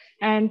see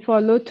and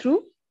follow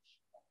through.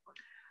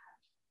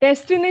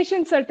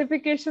 Destination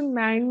certification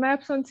mind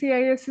maps on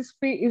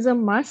CISSP is a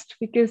must,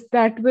 because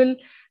that will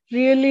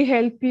really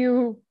help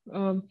you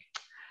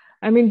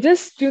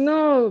just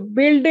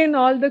build in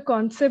all the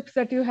concepts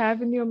that you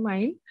have in your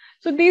mind.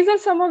 So these are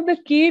some of the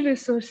key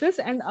resources,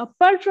 and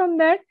apart from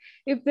that,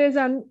 if there's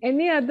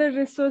any other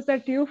resource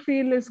that you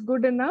feel is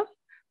good enough,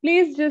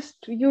 please just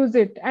use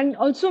it. And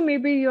also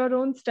maybe your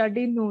own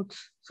study notes.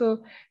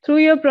 So through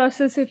your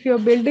process, if you're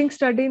building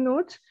study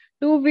notes,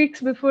 2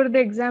 weeks before the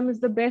exam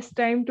is the best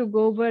time to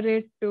go over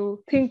it,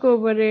 to think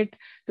over it,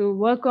 to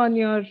work on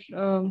your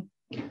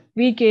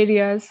weak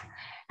areas.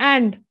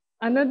 And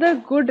another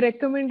good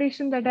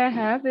recommendation that I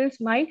have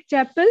is Mike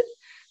Chappell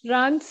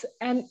runs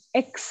an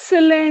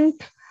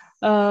excellent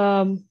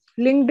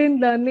LinkedIn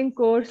learning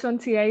course on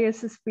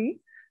CISSP.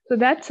 So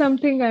that's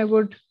something I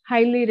would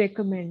highly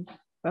recommend,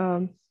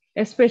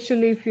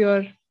 especially if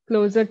you're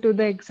closer to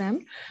the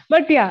exam.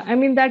 But yeah,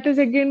 that is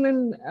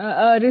again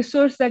a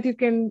resource that you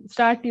can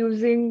start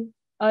using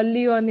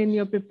early on in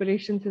your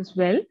preparations as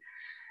well.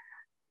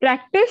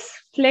 Practice,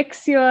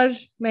 flex your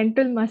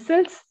mental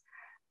muscles.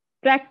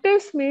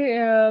 Practice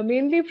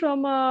mainly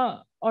from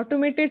a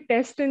automated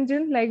test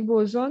engine like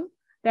Boson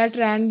that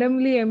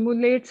randomly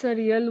emulates a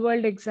real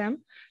world exam.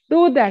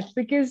 Do that,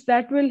 because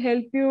that will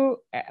help you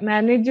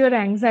manage your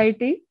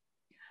anxiety.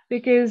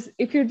 Because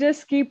if you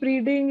just keep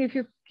reading, if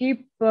you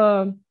keep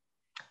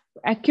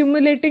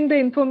accumulating the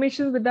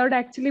information without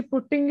actually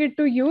putting it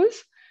to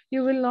use,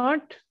 you will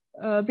not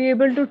be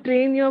able to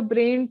train your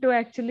brain to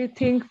actually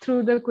think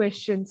through the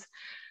questions.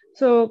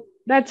 So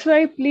that's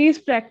why please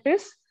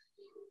practice.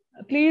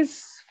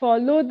 Please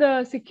follow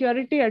the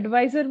security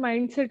advisor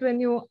mindset when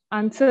you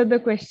answer the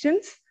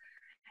questions.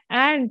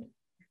 And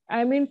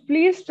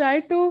please try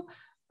to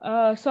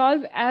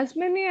solve as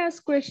many as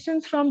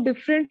questions from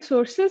different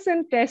sources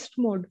in test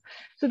mode.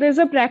 So there's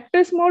a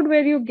practice mode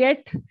where you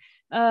get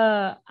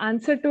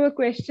answer to a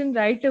question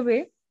right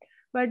away,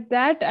 but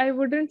that I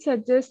wouldn't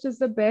suggest is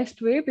the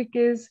best way,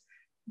 because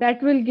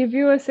that will give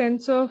you a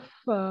sense of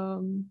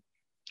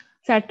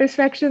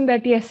satisfaction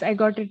that yes, I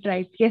got it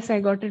right, yes, I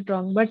got it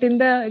wrong. But in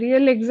the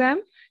real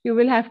exam, you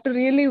will have to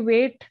really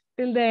wait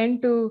till the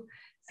end to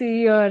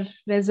see your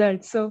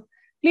results. So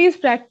please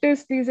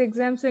practice these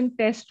exams in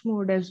test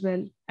mode as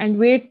well, and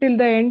wait till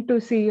the end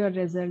to see your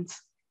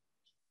results.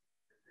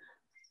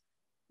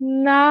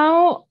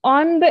 Now,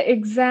 on the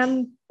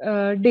exam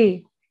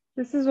day,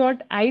 this is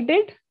what I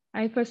did.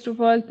 I first of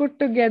all put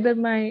together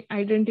my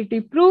identity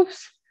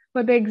proofs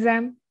for the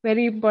exam.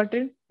 Very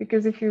important,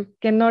 because if your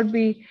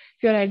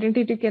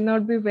identity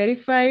cannot be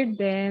verified,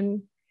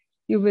 then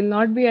you will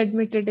not be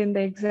admitted in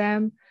the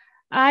exam.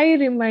 I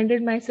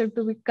reminded myself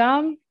to be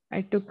calm.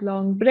 I took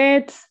long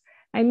breaths.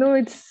 I know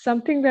it's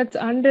something that's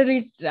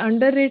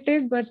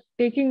underrated, but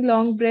taking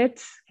long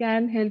breaths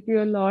can help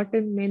you a lot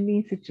in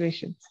many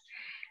situations.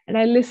 And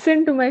I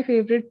listened to my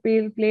favorite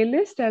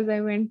playlist as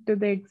I went to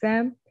the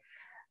exam.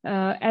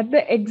 At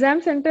the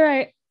exam center,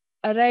 I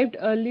arrived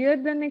earlier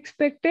than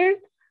expected.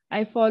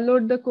 I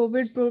followed the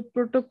COVID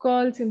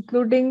protocols,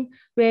 including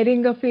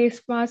wearing a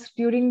face mask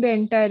during the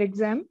entire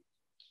exam.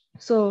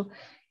 So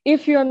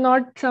if you're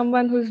not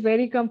someone who's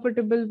very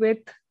comfortable with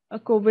a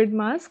COVID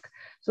mask,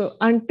 so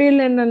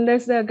until and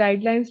unless the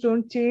guidelines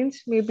don't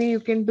change, maybe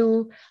you can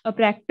do a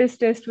practice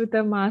test with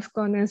a mask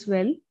on as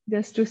well,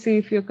 just to see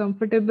if you're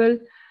comfortable.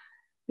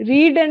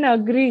 Read and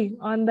agree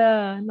on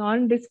the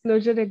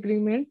non-disclosure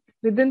agreement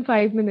within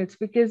 5 minutes,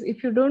 because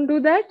if you don't do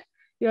that,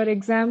 your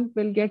exam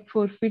will get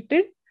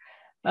forfeited.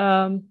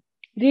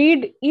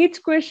 Read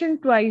each question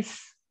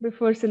twice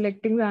before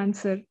selecting the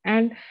answer.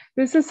 And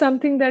this is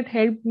something that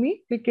helped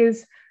me,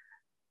 because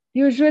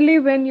usually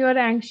when you're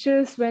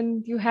anxious,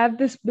 when you have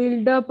this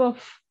buildup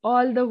of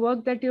all the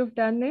work that you've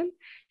done in,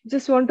 you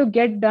just want to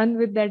get done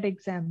with that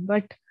exam.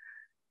 But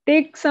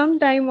take some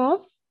time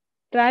off,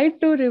 try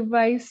to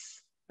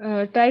revise,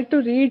 try to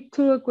read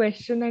through a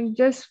question and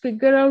just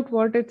figure out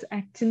what it's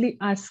actually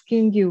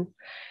asking you.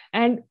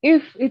 And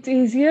if it's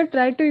easier,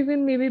 try to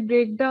even maybe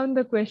break down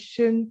the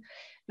question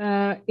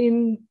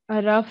in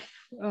a rough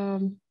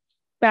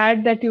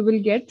pad that you will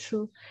get.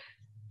 So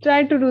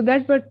try to do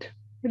that, but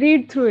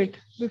read through it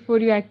before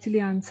you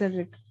actually answer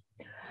it.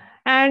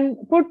 And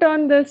put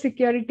on the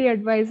security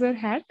advisor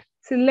hat.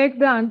 Select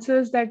the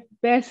answers that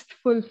best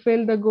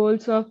fulfill the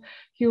goals of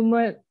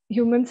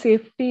human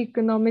safety,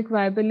 economic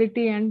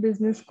viability, and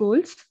business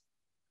goals.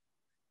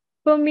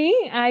 For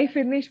me, I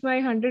finished my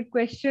 100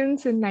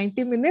 questions in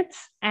 90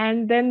 minutes,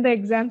 and then the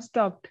exam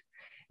stopped.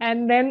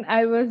 And then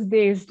I was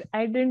dazed.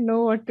 I didn't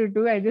know what to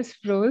do. I just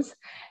froze.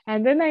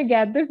 And then I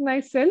gathered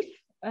myself,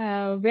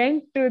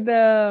 went to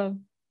the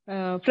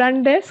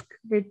front desk,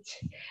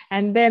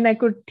 and then I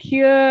could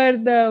hear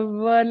the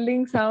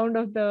whirling sound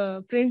of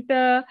the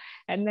printer.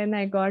 And then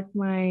I got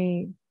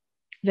my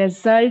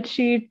result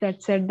sheet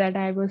that said that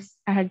I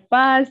had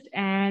passed,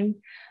 and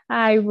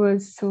I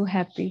was so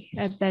happy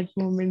at that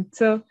moment.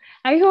 So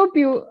I hope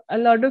a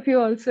lot of you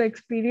also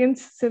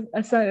experience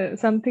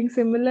something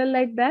similar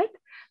like that.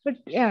 But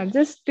yeah,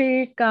 just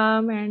stay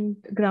calm and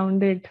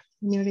grounded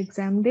in your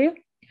exam day.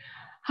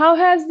 How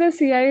has the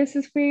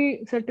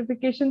CISSP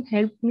certification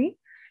helped me?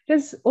 It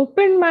has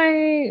opened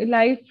my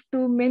life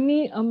to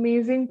many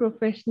amazing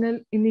professional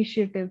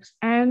initiatives,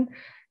 and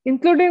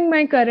including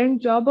my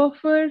current job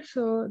offer.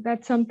 So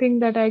that's something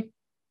that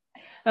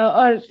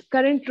or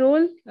current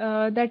role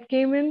that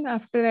came in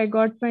after I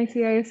got my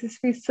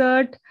CISSP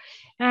cert.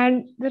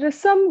 And there are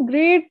some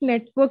great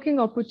networking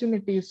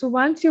opportunities. So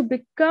once you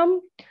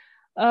become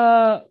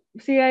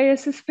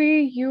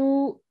CISSP,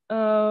 you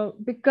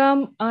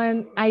become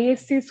an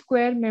ISC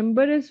Square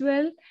member as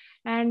well.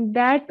 And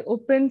that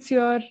opens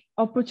your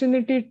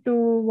opportunity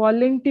to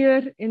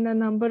volunteer in a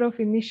number of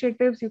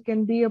initiatives. You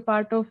can be a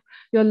part of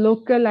your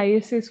local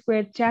ISC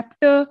Square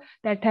chapter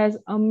that has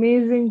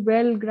amazing,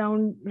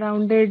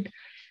 well-rounded,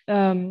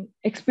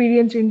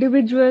 experienced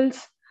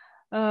individuals.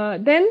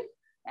 And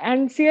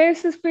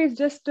CISSP is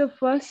just the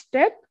first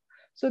step.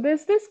 So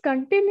there's this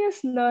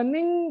continuous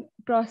learning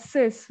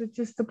process, which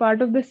is the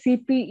part of the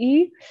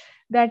CPE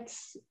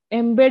that's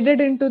embedded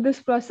into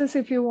this process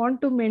if you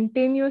want to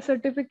maintain your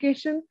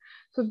certification.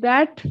 So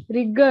that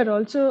rigor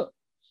also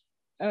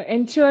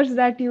ensures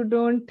that you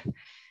don't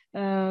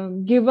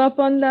give up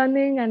on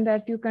learning, and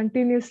that you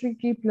continuously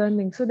keep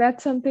learning. So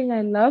that's something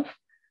I love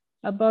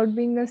about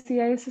being a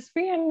CISSP.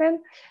 And then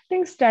I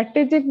think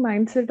strategic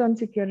mindset on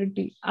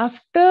security.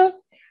 After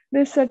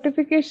this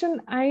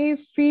certification, I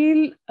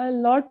feel a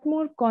lot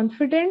more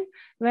confident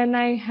when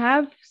I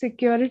have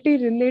security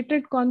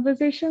related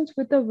conversations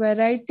with a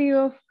variety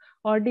of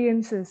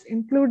audiences,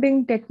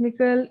 including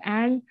technical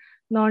and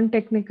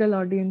non-technical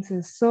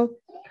audiences. So,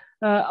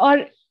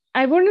 or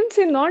I wouldn't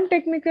say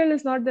non-technical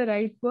is not the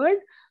right word,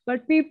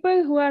 but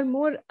people who are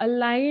more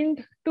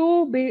aligned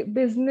to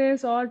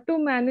business or to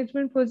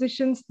management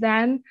positions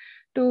than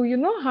to,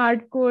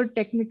 hardcore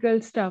technical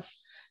stuff.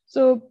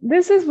 So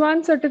this is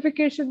one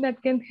certification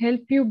that can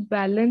help you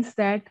balance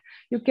that.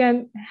 You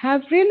can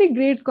have really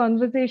great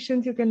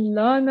conversations. You can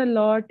learn a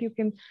lot. You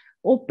can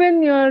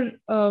open your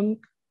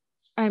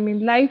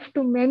life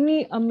to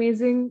many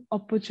amazing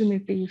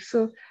opportunities.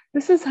 So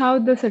this is how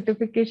the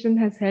certification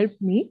has helped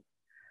me.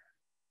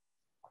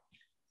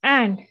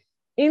 And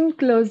in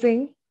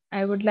closing,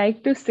 I would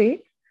like to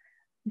say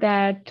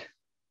that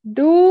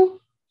do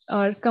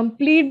or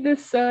complete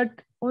this cert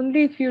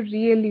only if you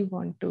really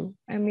want to.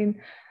 I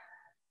mean,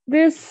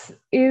 this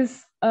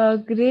is a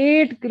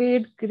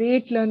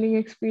great learning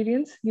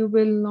experience. You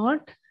will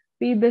not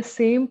be the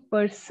same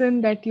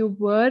person that you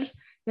were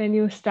when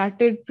you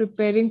started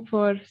preparing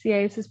for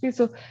CISSP.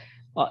 So,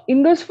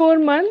 in those 4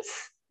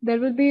 months, there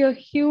will be a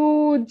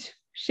huge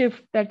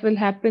shift that will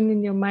happen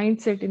in your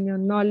mindset, in your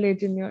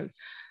knowledge, in your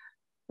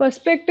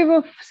perspective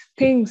of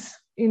things.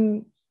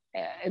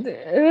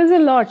 There is a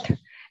lot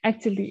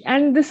actually,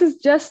 and this is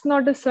just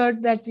not a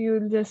cert that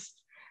you'll just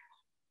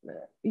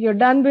you're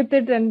done with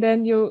it, and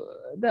then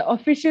the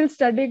official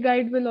study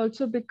guide will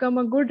also become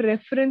a good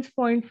reference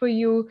point for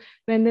you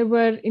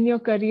whenever in your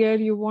career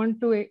you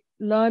want to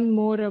learn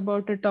more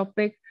about a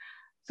topic.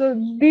 So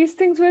these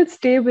things will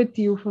stay with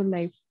you for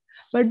life,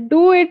 but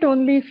do it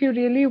only if you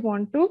really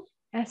want to.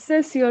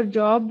 Assess your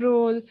job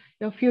role,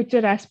 your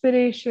future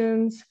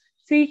aspirations,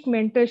 seek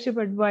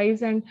mentorship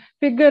advice, and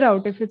figure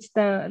out if it's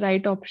the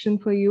right option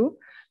for you.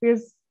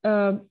 Because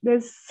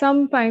there's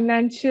some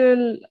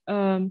financial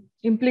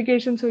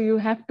implications. So you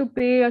have to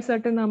pay a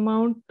certain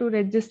amount to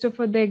register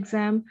for the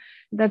exam.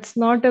 That's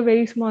not a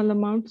very small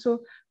amount.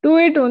 So do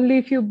it only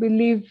if you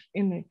believe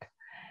in it.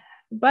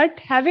 But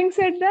having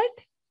said that,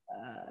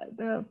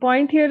 the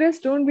point here is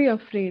don't be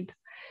afraid.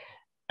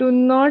 Do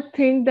not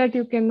think that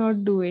you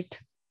cannot do it.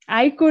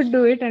 I could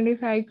do it, and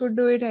if I could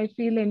do it, I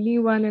feel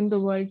anyone in the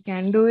world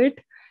can do it.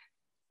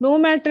 No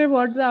matter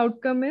what the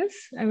outcome is,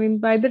 I mean,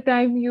 by the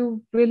time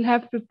you will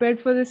have prepared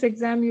for this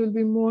exam, you'll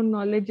be more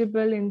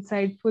knowledgeable,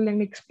 insightful,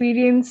 and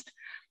experienced.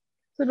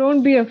 So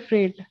don't be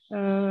afraid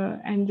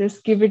and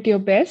just give it your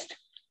best.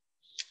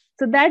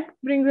 So that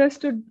brings us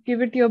to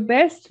give it your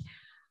best.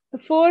 The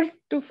 4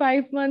 to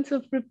 5 months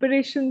of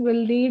preparation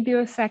will need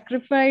your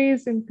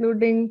sacrifice,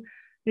 including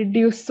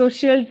reduced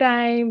social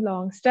time,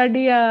 long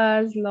study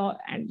hours,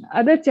 and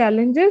other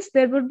challenges.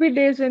 There would be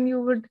days when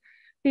you would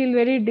feel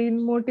very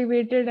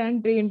demotivated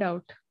and drained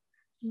out.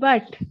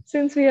 But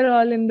since we are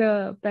all in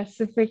the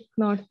Pacific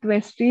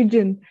Northwest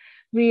region,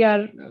 we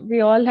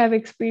all have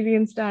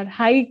experienced our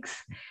hikes,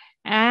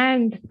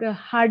 and the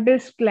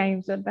hardest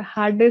climbs or the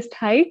hardest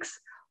hikes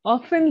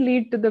often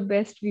lead to the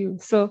best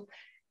views. So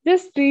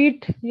just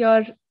treat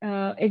your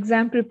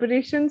exam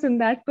preparations in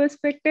that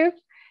perspective,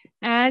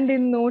 and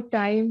in no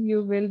time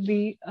you will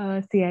be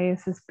a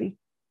CISSP.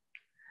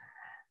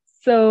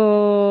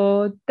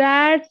 So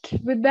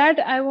with that,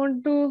 I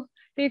want to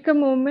take a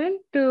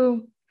moment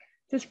to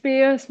just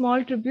pay a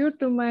small tribute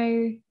to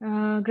my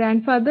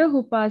grandfather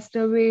who passed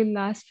away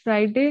last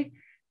Friday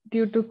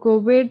due to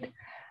COVID.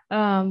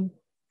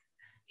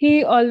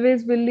 He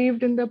always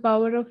believed in the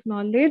power of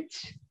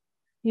knowledge.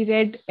 He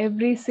read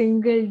every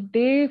single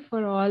day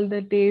for all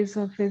the days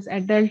of his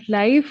adult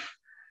life.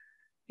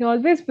 He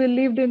always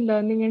believed in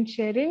learning and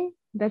sharing.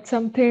 That's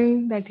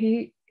something that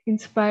he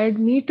inspired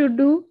me to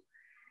do.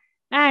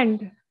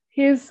 And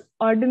his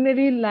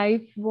ordinary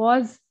life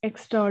was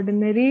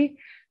extraordinary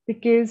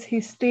because he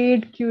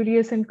stayed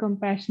curious and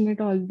compassionate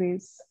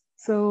always.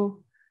 So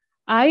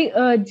I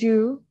urge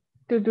you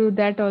to do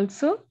that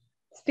also.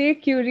 Stay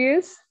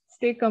curious,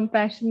 stay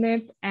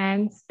compassionate,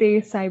 and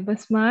stay cyber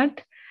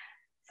smart.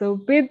 So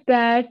with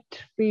that,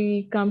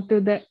 we come to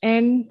the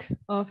end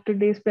of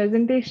today's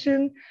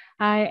presentation.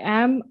 I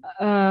am,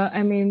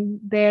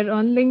 there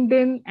on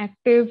LinkedIn,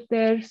 active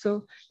there.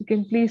 So you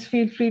can please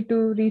feel free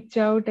to reach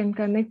out and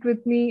connect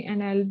with me,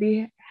 and I'll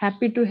be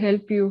happy to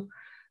help you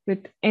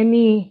with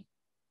any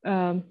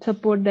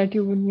support that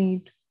you would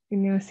need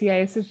in your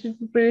CISSP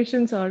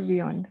preparations or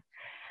beyond.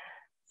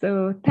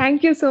 So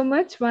thank you so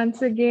much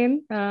once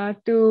again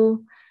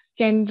to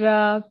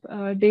Kendra,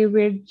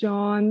 David,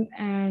 John,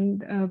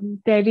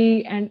 and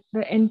Terry, and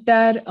the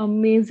entire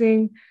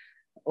amazing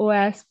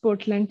OWASP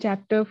Portland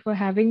chapter for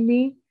having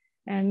me.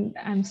 And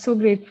I'm so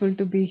grateful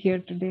to be here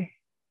today.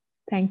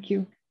 Thank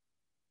you.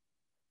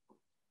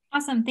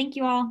 Awesome. Thank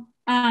you all.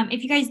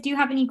 If you guys do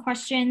have any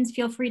questions,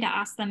 feel free to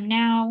ask them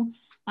now.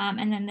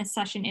 And then this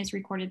session is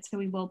recorded, so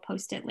we will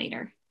post it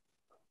later.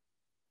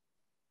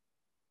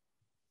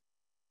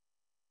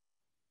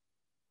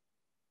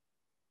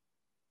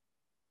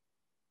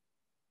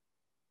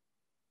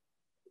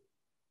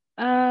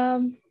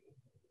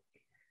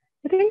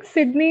 I think,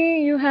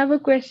 Sydney, you have a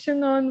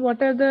question on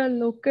what are the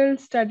local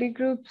study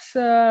groups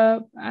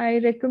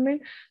I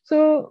recommend.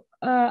 So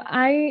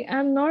I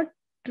am not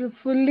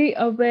fully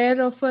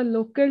aware of a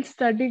local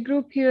study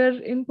group here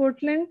in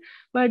Portland,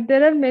 but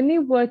there are many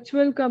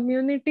virtual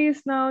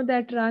communities now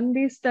that run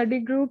these study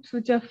groups,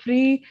 which are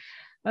free.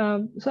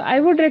 So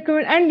I would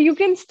recommend, and you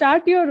can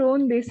start your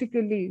own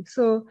basically.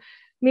 So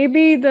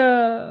maybe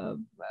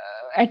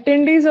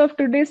attendees of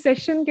today's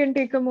session can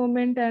take a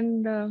moment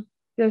and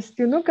just,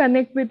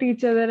 connect with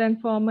each other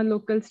and form a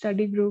local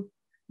study group.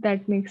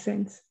 That makes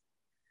sense.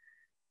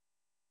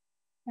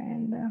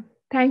 And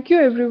thank you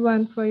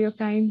everyone for your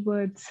kind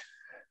words.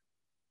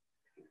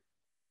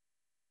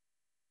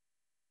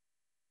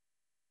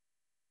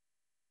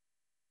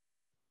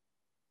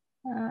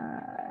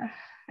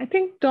 I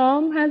think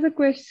Tom has a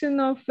question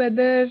of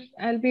whether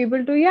I'll be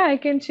able to. Yeah, I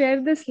can share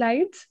the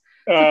slides.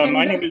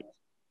 My name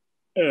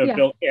is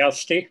Bill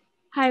Casti.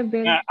 Hi,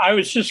 Bill. I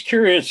was just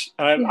curious.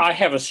 I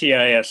have a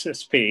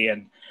CISSP,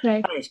 and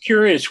right. I was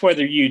curious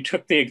whether you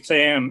took the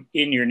exam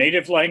in your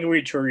native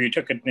language or you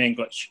took it in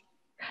English.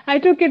 I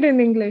took it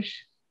in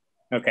English.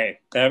 Okay,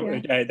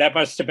 that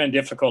must have been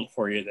difficult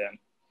for you then.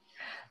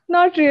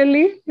 Not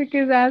really,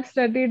 because I've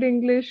studied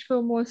English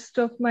for most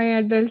of my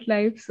adult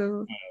life.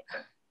 So,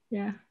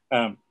 yeah.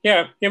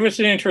 It was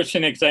an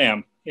interesting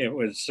exam. It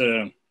was.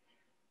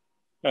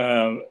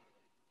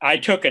 I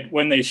took it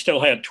when they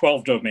still had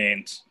 12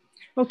 domains.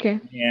 Okay.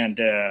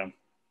 And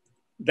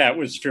that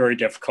was very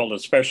difficult,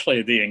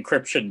 especially the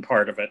encryption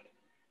part of it.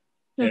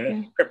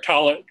 Okay.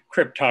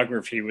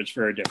 Cryptography was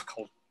very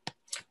difficult.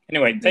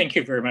 Anyway, thank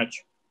you very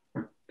much.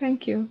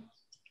 Thank you.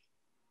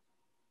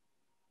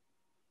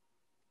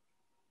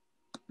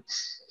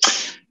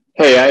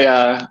 Hey,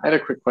 I had a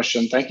quick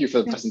question. Thank you for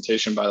the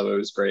presentation, by the way, it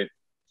was great.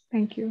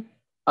 Thank you.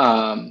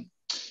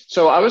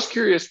 So I was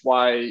curious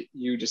why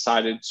you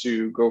decided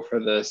to go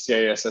for the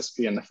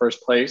CISSP in the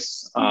first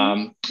place.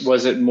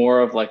 Was it more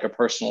of like a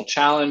personal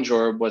challenge,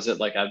 or was it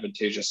like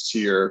advantageous to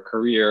your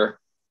career?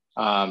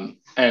 And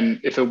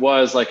if it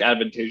was like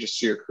advantageous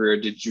to your career,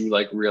 did you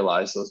like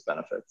realize those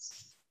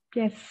benefits?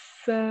 Yes,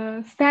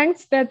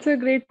 thanks. That's a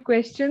great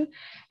question.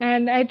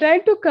 And I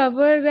tried to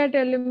cover that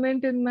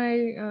element in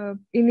my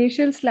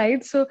initial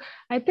slides. So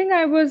I think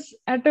I was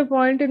at a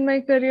point in my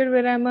career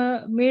where I'm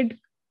a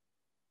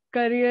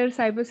mid-career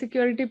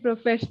cybersecurity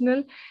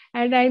professional,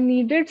 and I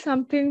needed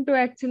something to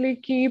actually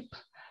keep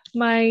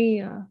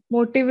my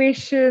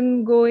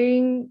motivation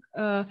going.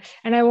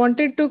 And I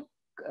wanted to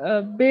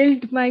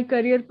build my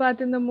career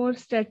path in the more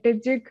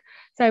strategic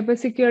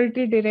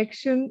cybersecurity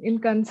direction in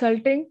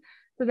consulting.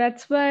 So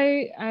that's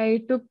why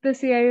I took the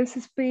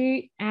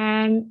CISSP,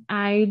 and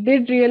I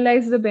did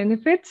realize the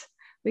benefits,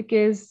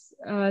 because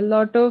a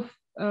lot of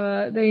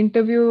the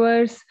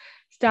interviewers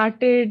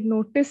started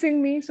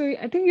noticing me. So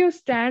I think you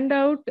stand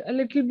out a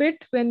little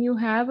bit when you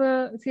have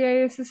a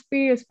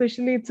CISSP,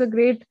 especially it's a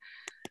great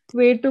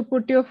way to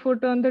put your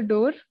foot on the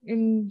door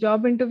in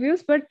job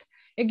interviews. But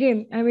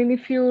again, I mean,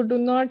 if you do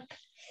not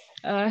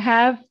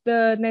have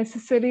the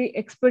necessary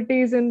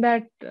expertise in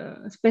that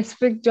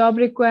specific job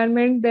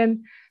requirement,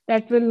 then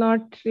that will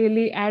not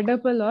really add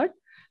up a lot.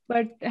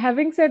 But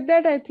having said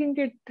that, I think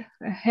it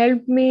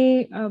helped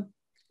me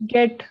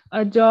get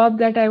a job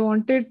that I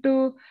wanted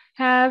to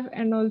have,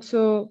 and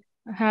also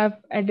have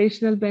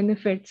additional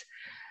benefits.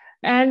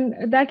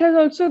 And that has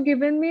also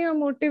given me a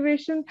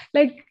motivation.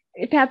 Like,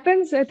 it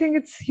happens, I think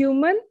it's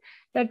human,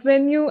 that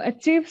when you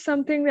achieve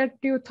something that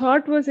you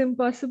thought was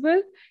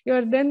impossible,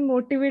 you're then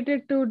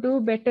motivated to do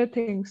better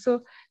things.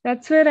 So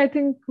that's where I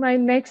think my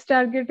next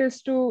target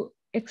is to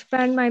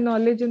expand my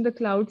knowledge in the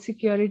cloud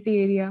security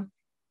area.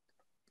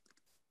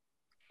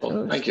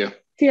 Cool. Thank you.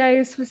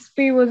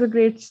 CISSP was a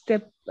great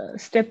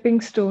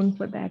stepping stone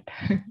for that.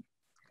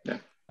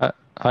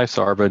 Hi,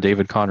 Sarba.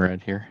 David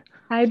Conrad here.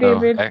 Hi,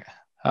 David.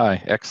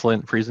 Hi,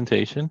 excellent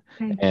presentation.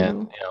 Thank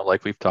you.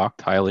 Like we've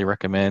talked, highly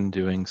recommend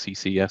doing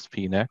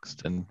CCSP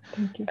next, and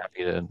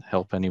happy to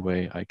help any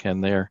way I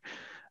can there.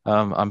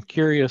 I'm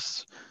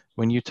curious,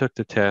 when you took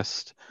the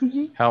test,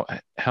 how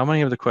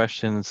many of the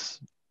questions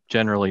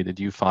generally did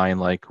you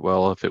find like,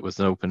 well, if it was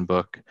an open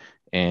book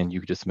and you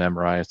could just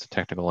memorize the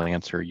technical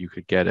answer, you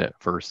could get it,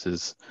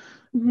 versus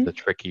the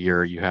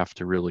trickier, you have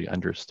to really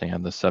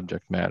understand the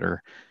subject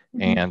matter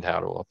and how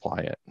to apply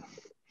it?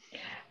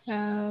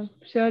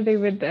 Sure,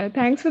 David.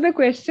 Thanks for the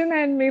question.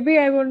 And maybe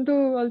I want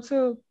to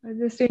also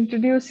just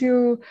introduce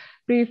you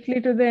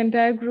briefly to the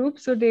entire group.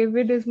 So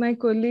David is my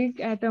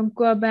colleague at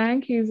Umpqua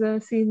Bank. He's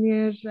a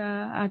senior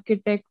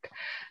architect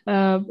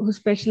who's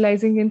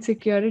specializing in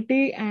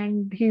security,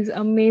 and he's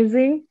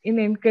amazing in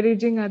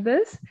encouraging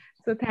others.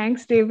 So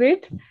thanks,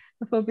 David,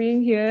 for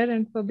being here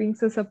and for being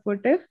so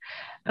supportive.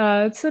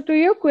 So to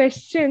your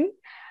question,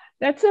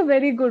 that's a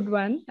very good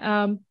one.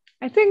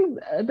 I think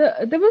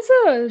there was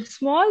a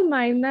small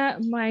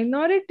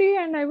minority,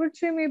 and I would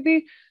say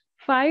maybe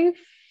 5%,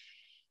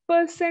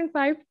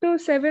 5 to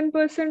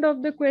 7%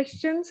 of the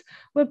questions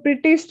were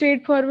pretty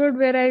straightforward,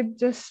 where I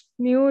just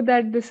knew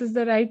that this is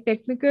the right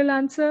technical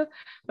answer.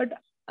 But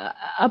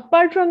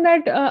apart from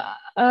that,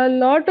 a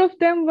lot of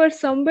them were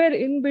somewhere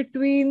in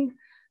between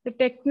the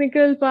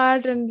technical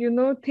part and,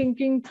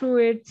 thinking through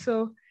it.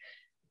 So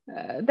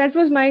that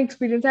was my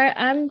experience.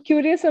 I'm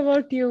curious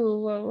about you.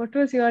 What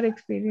was your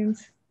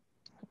experience?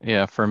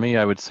 Yeah, for me,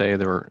 I would say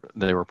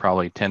they were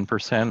probably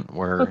 10%,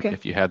 where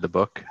if you had the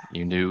book,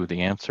 you knew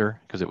the answer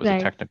because it was a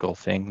technical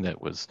thing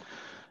that was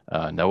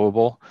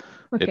knowable.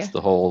 It's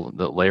the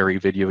Larry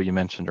video you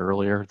mentioned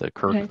earlier, the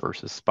Kirk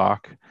versus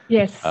Spock.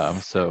 Yes.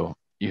 So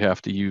you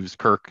have to use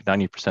Kirk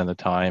 90% of the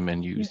time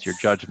and use your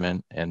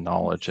judgment and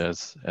knowledge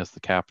as the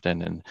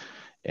captain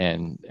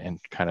and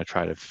kind of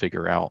try to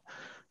figure out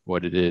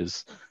what it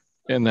is.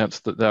 And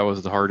that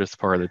was the hardest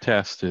part of the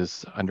test,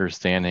 is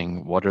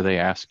understanding what are they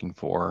asking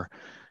for.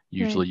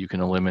 Usually you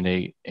can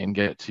eliminate and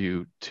get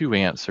to 2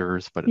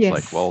 answers, but it's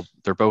like, well,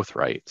 they're both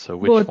right. So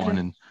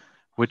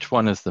which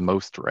one is the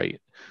most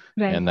right?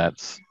 And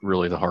that's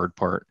really the hard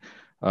part.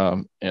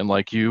 And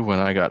like you, when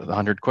I got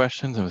 100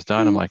 questions and was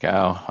done, I'm like,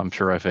 oh, I'm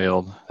sure I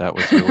failed. That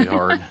was really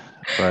hard.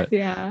 But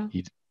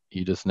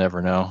you just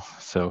never know.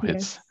 So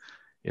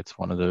it's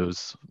one of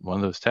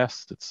those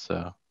tests. It's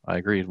I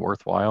agree,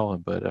 worthwhile,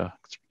 but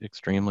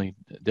extremely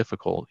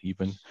difficult,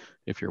 even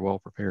if you're well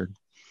prepared.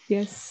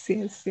 Yes,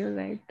 you're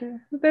right.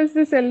 There's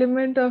this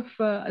element of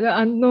the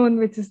unknown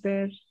which is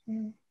there.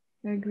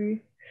 I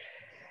agree.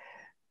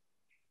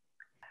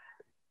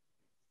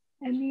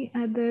 Any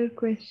other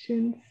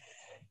questions?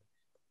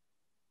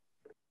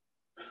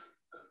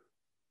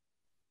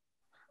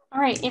 All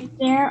right, if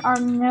there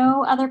are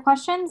no other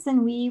questions,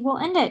 then we will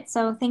end it.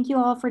 So thank you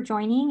all for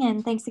joining,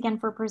 and thanks again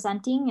for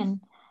presenting.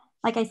 And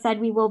like I said,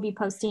 we will be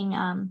posting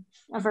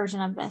a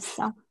version of this.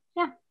 So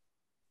yeah.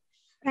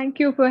 Thank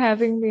you for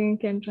having me,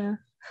 Kendra.